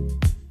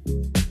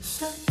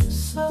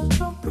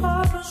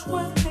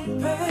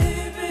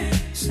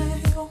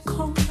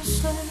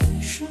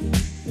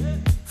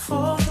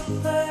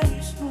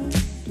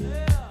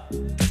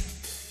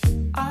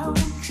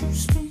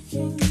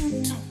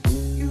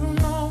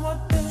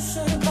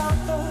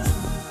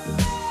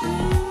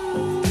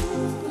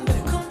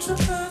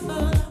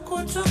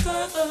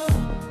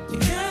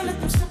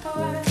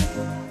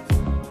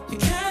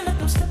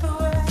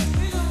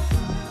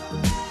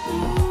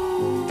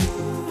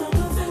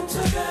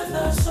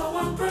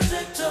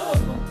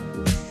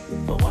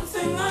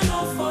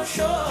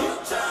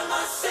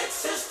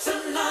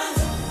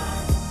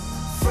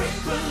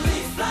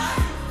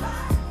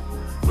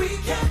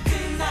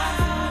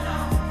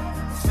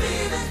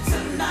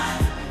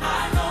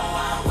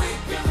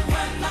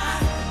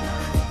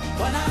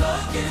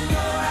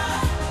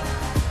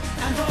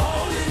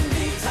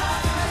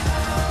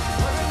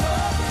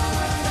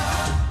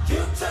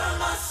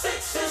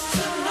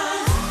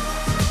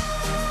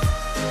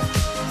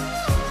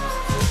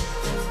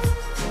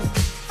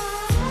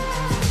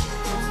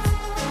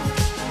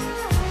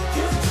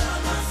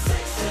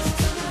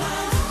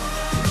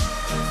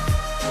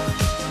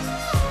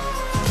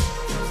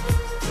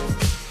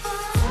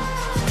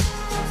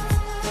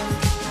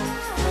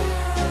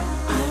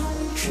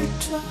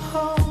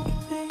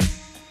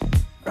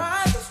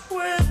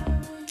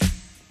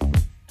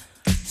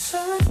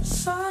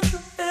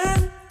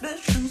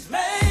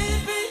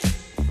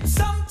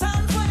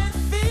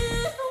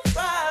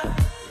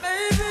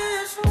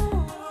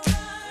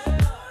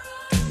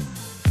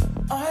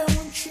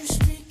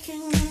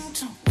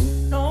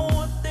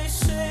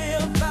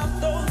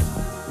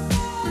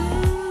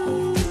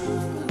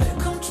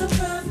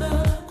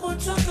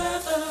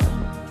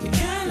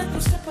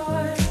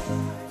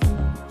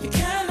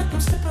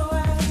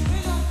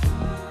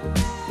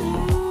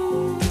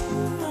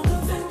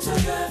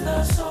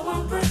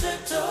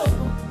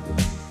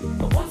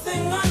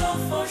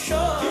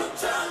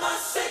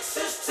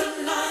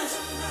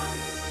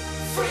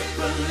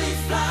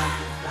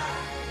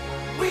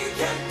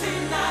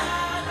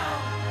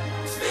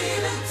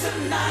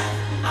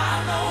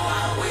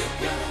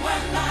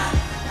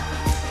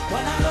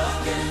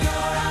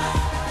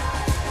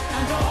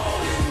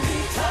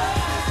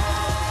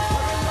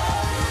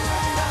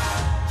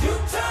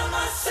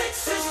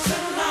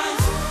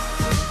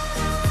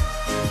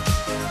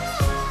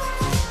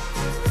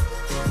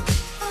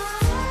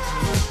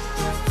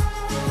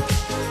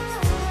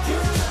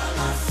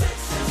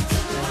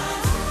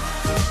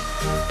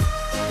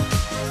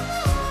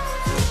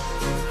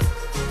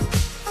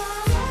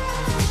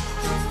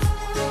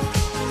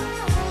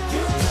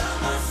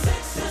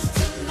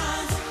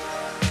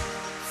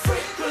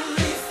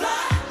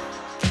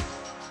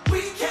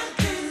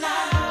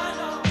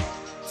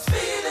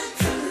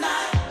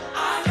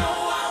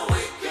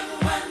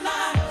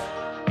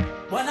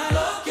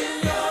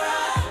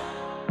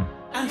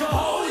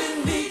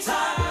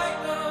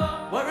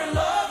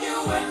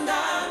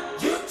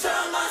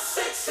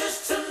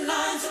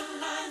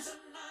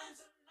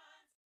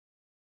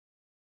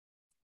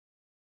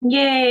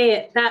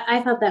 Yay!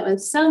 I thought that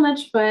was so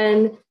much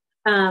fun.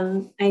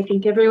 I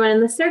think everyone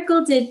in the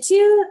circle did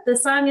too. The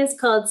song is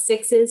called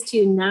Sixes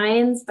to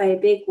Nines by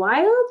Big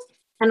Wild,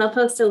 and I'll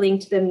post a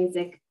link to the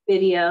music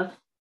video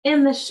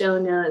in the show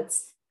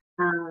notes.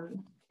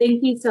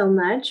 Thank you so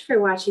much for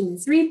watching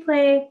this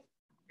replay.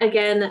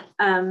 Again,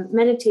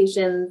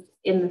 meditations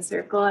in the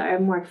circle are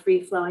more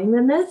free-flowing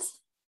than this.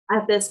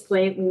 At this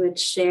point, we would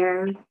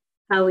share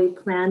how we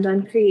planned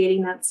on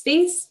creating that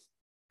space.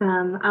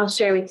 I'll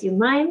share with you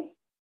mine,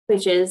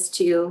 which is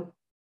to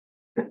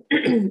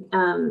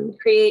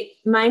create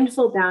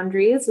mindful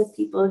boundaries with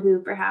people who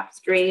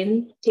perhaps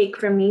take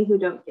from me, who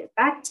don't give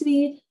back to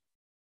me,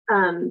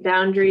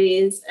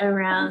 boundaries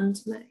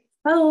around my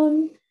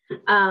phone,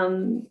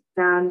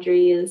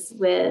 boundaries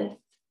with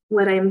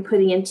what I'm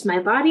putting into my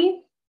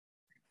body.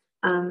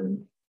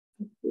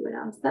 Let's see what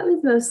else. That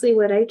was mostly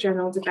what I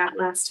journaled about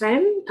last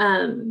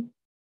time.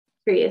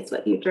 Curious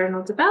what you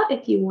journaled about.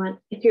 If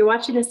you're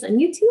watching this on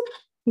YouTube,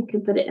 you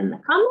can put it in the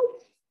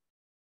comments.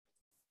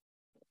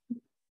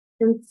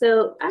 And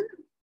so I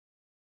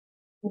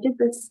did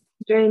this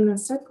during the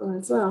circle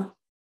as well.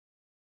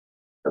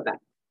 Go back.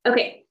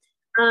 Okay.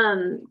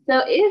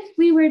 So if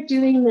we were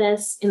doing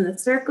this in the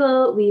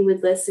circle, we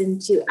would listen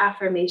to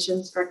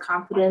Affirmations for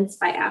Confidence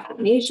by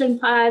Affirmation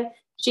Pod.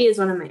 She is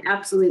one of my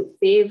absolute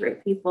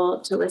favorite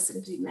people to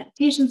listen to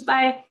meditations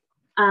by.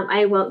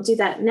 I won't do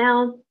that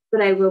now,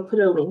 but I will put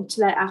a link to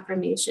that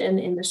affirmation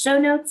in the show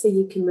notes so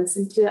you can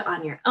listen to it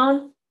on your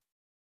own.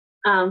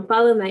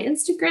 Follow my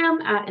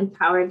Instagram at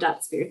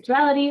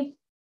empowered.spirituality.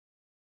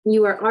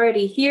 You are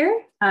already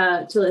here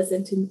to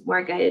listen to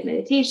more guided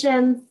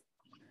meditations.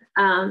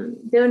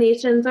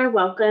 Donations are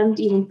welcomed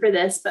even for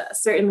this, but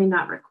certainly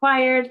not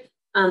required.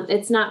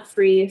 It's not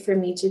free for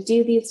me to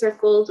do these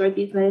circles or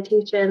these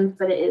meditations,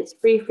 but it is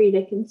free for you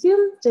to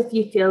consume. So if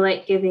you feel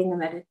like giving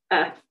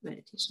a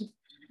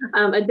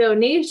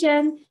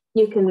donation,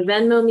 you can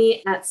Venmo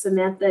me at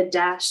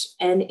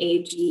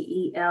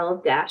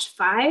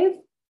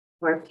Samantha-Nagel-5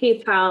 or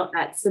PayPal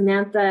at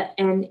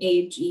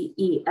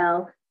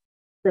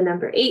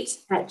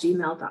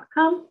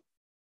Samantha-Nagel8@gmail.com.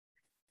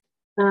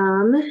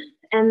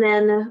 And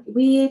then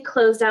we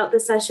closed out the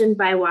session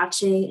by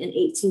watching an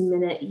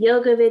 18-minute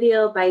yoga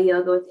video by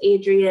Yoga with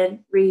Adriene,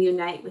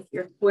 Reunite with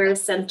Your Core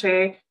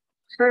Center.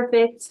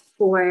 Perfect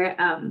for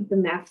the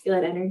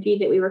masculine energy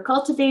that we were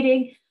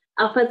cultivating.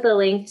 I'll put the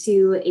link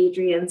to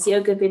Adriene's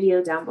yoga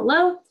video down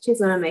below. She's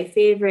one of my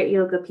favorite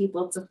yoga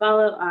people to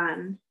follow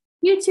on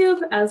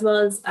YouTube, as well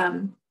as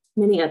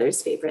many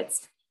others'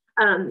 favorites.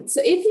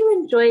 So if you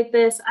enjoyed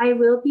this, I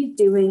will be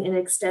doing an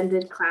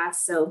extended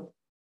class. So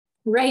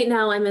right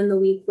now I'm in the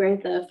week where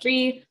the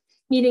free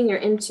Meeting Your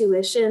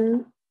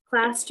Intuition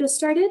class just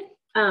started.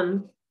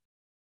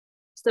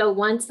 So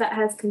once that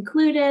has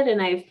concluded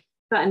and I've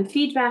gotten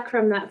feedback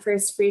from that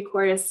first free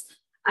course,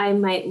 I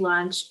might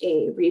launch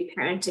a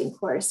reparenting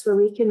course where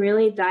we can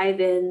really dive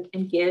in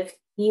and give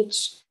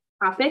each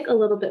topic a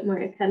little bit more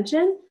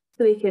attention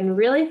so we can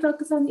really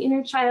focus on the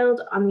inner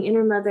child, on the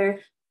inner mother,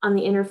 on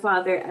the inner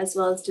father, as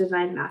well as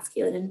divine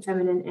masculine and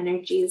feminine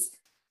energies.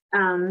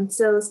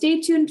 So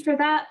stay tuned for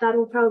that. That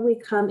will probably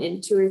come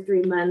in 2 or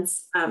 3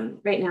 months.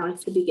 Right now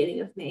it's the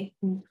beginning of May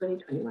in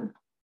 2021.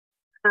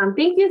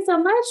 Thank you so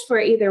much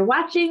for either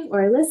watching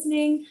or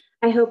listening.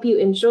 I hope you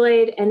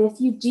enjoyed. And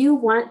if you do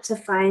want to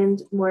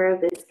find more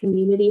of this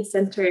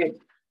community-centered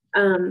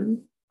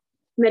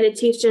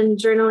meditation,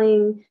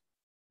 journaling,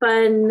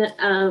 fun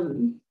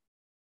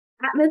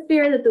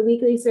atmosphere that the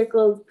weekly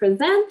circles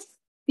present,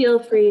 feel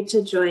free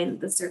to join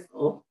the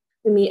circle.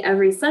 We meet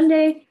every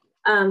Sunday.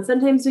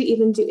 Sometimes we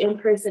even do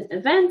in-person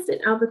events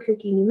in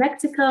Albuquerque, New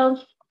Mexico.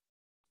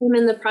 I'm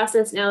in the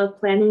process now of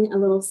planning a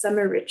little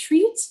summer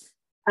retreat.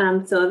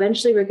 So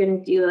eventually we're going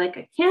to do like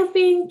a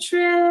camping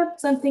trip,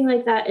 something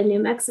like that in New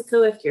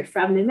Mexico if you're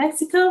from New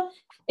Mexico.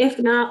 If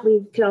not,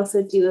 we could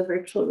also do a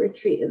virtual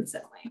retreat in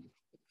some way.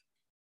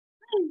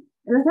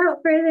 And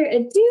without further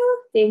ado,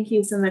 thank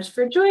you so much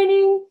for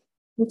joining.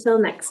 Until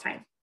next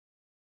time.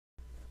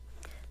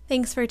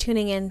 Thanks for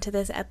tuning in to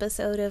this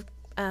episode of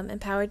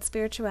Empowered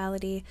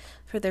Spirituality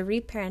for the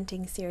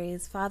Reparenting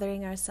series,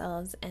 Fathering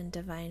Ourselves and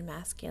Divine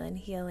Masculine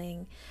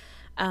Healing.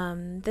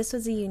 This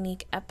was a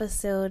unique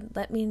episode.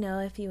 Let me know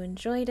if you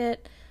enjoyed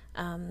it.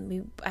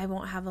 I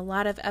won't have a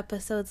lot of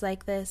episodes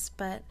like this,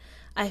 but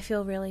I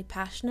feel really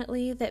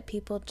passionately that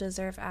people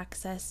deserve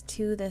access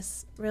to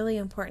this really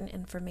important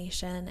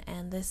information,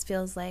 and this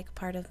feels like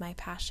part of my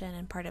passion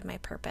and part of my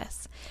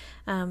purpose.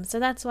 So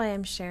that's why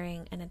I'm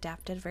sharing an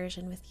adapted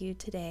version with you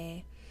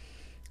today.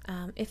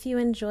 If you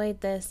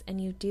enjoyed this and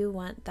you do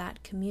want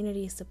that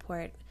community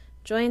support,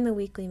 join the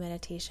weekly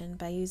meditation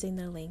by using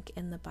the link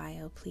in the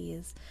bio,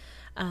 please.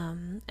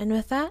 And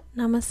with that,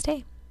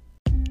 namaste.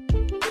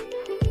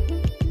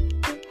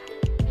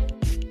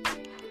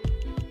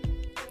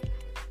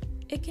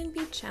 It can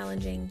be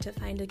challenging to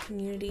find a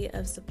community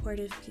of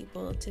supportive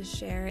people to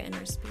share in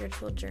our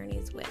spiritual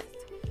journeys with.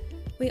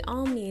 We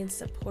all need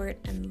support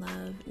and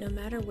love, no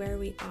matter where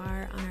we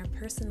are on our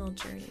personal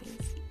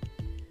journeys.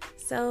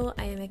 So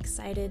I am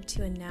excited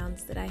to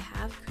announce that I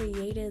have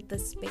created the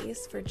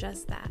space for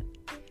just that.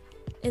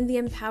 In the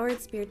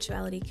Empowered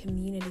Spirituality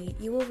community,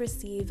 you will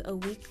receive a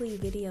weekly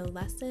video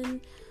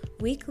lesson,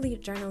 weekly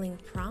journaling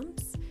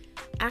prompts,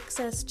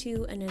 access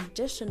to an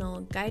additional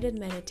guided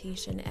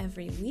meditation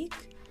every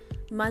week,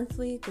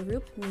 monthly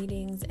group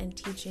meetings and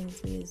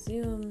teachings via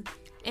Zoom,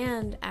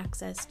 and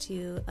access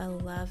to a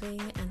loving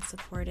and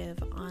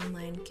supportive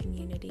online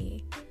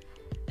community.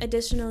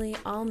 Additionally,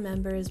 all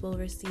members will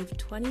receive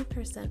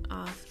 20%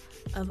 off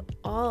of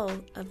all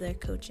of their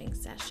coaching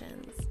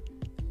sessions.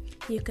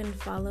 You can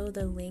follow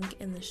the link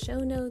in the show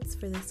notes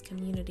for this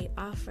community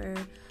offer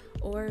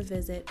or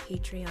visit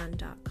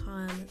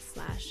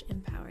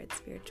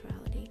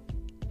patreon.com/empoweredspirituality.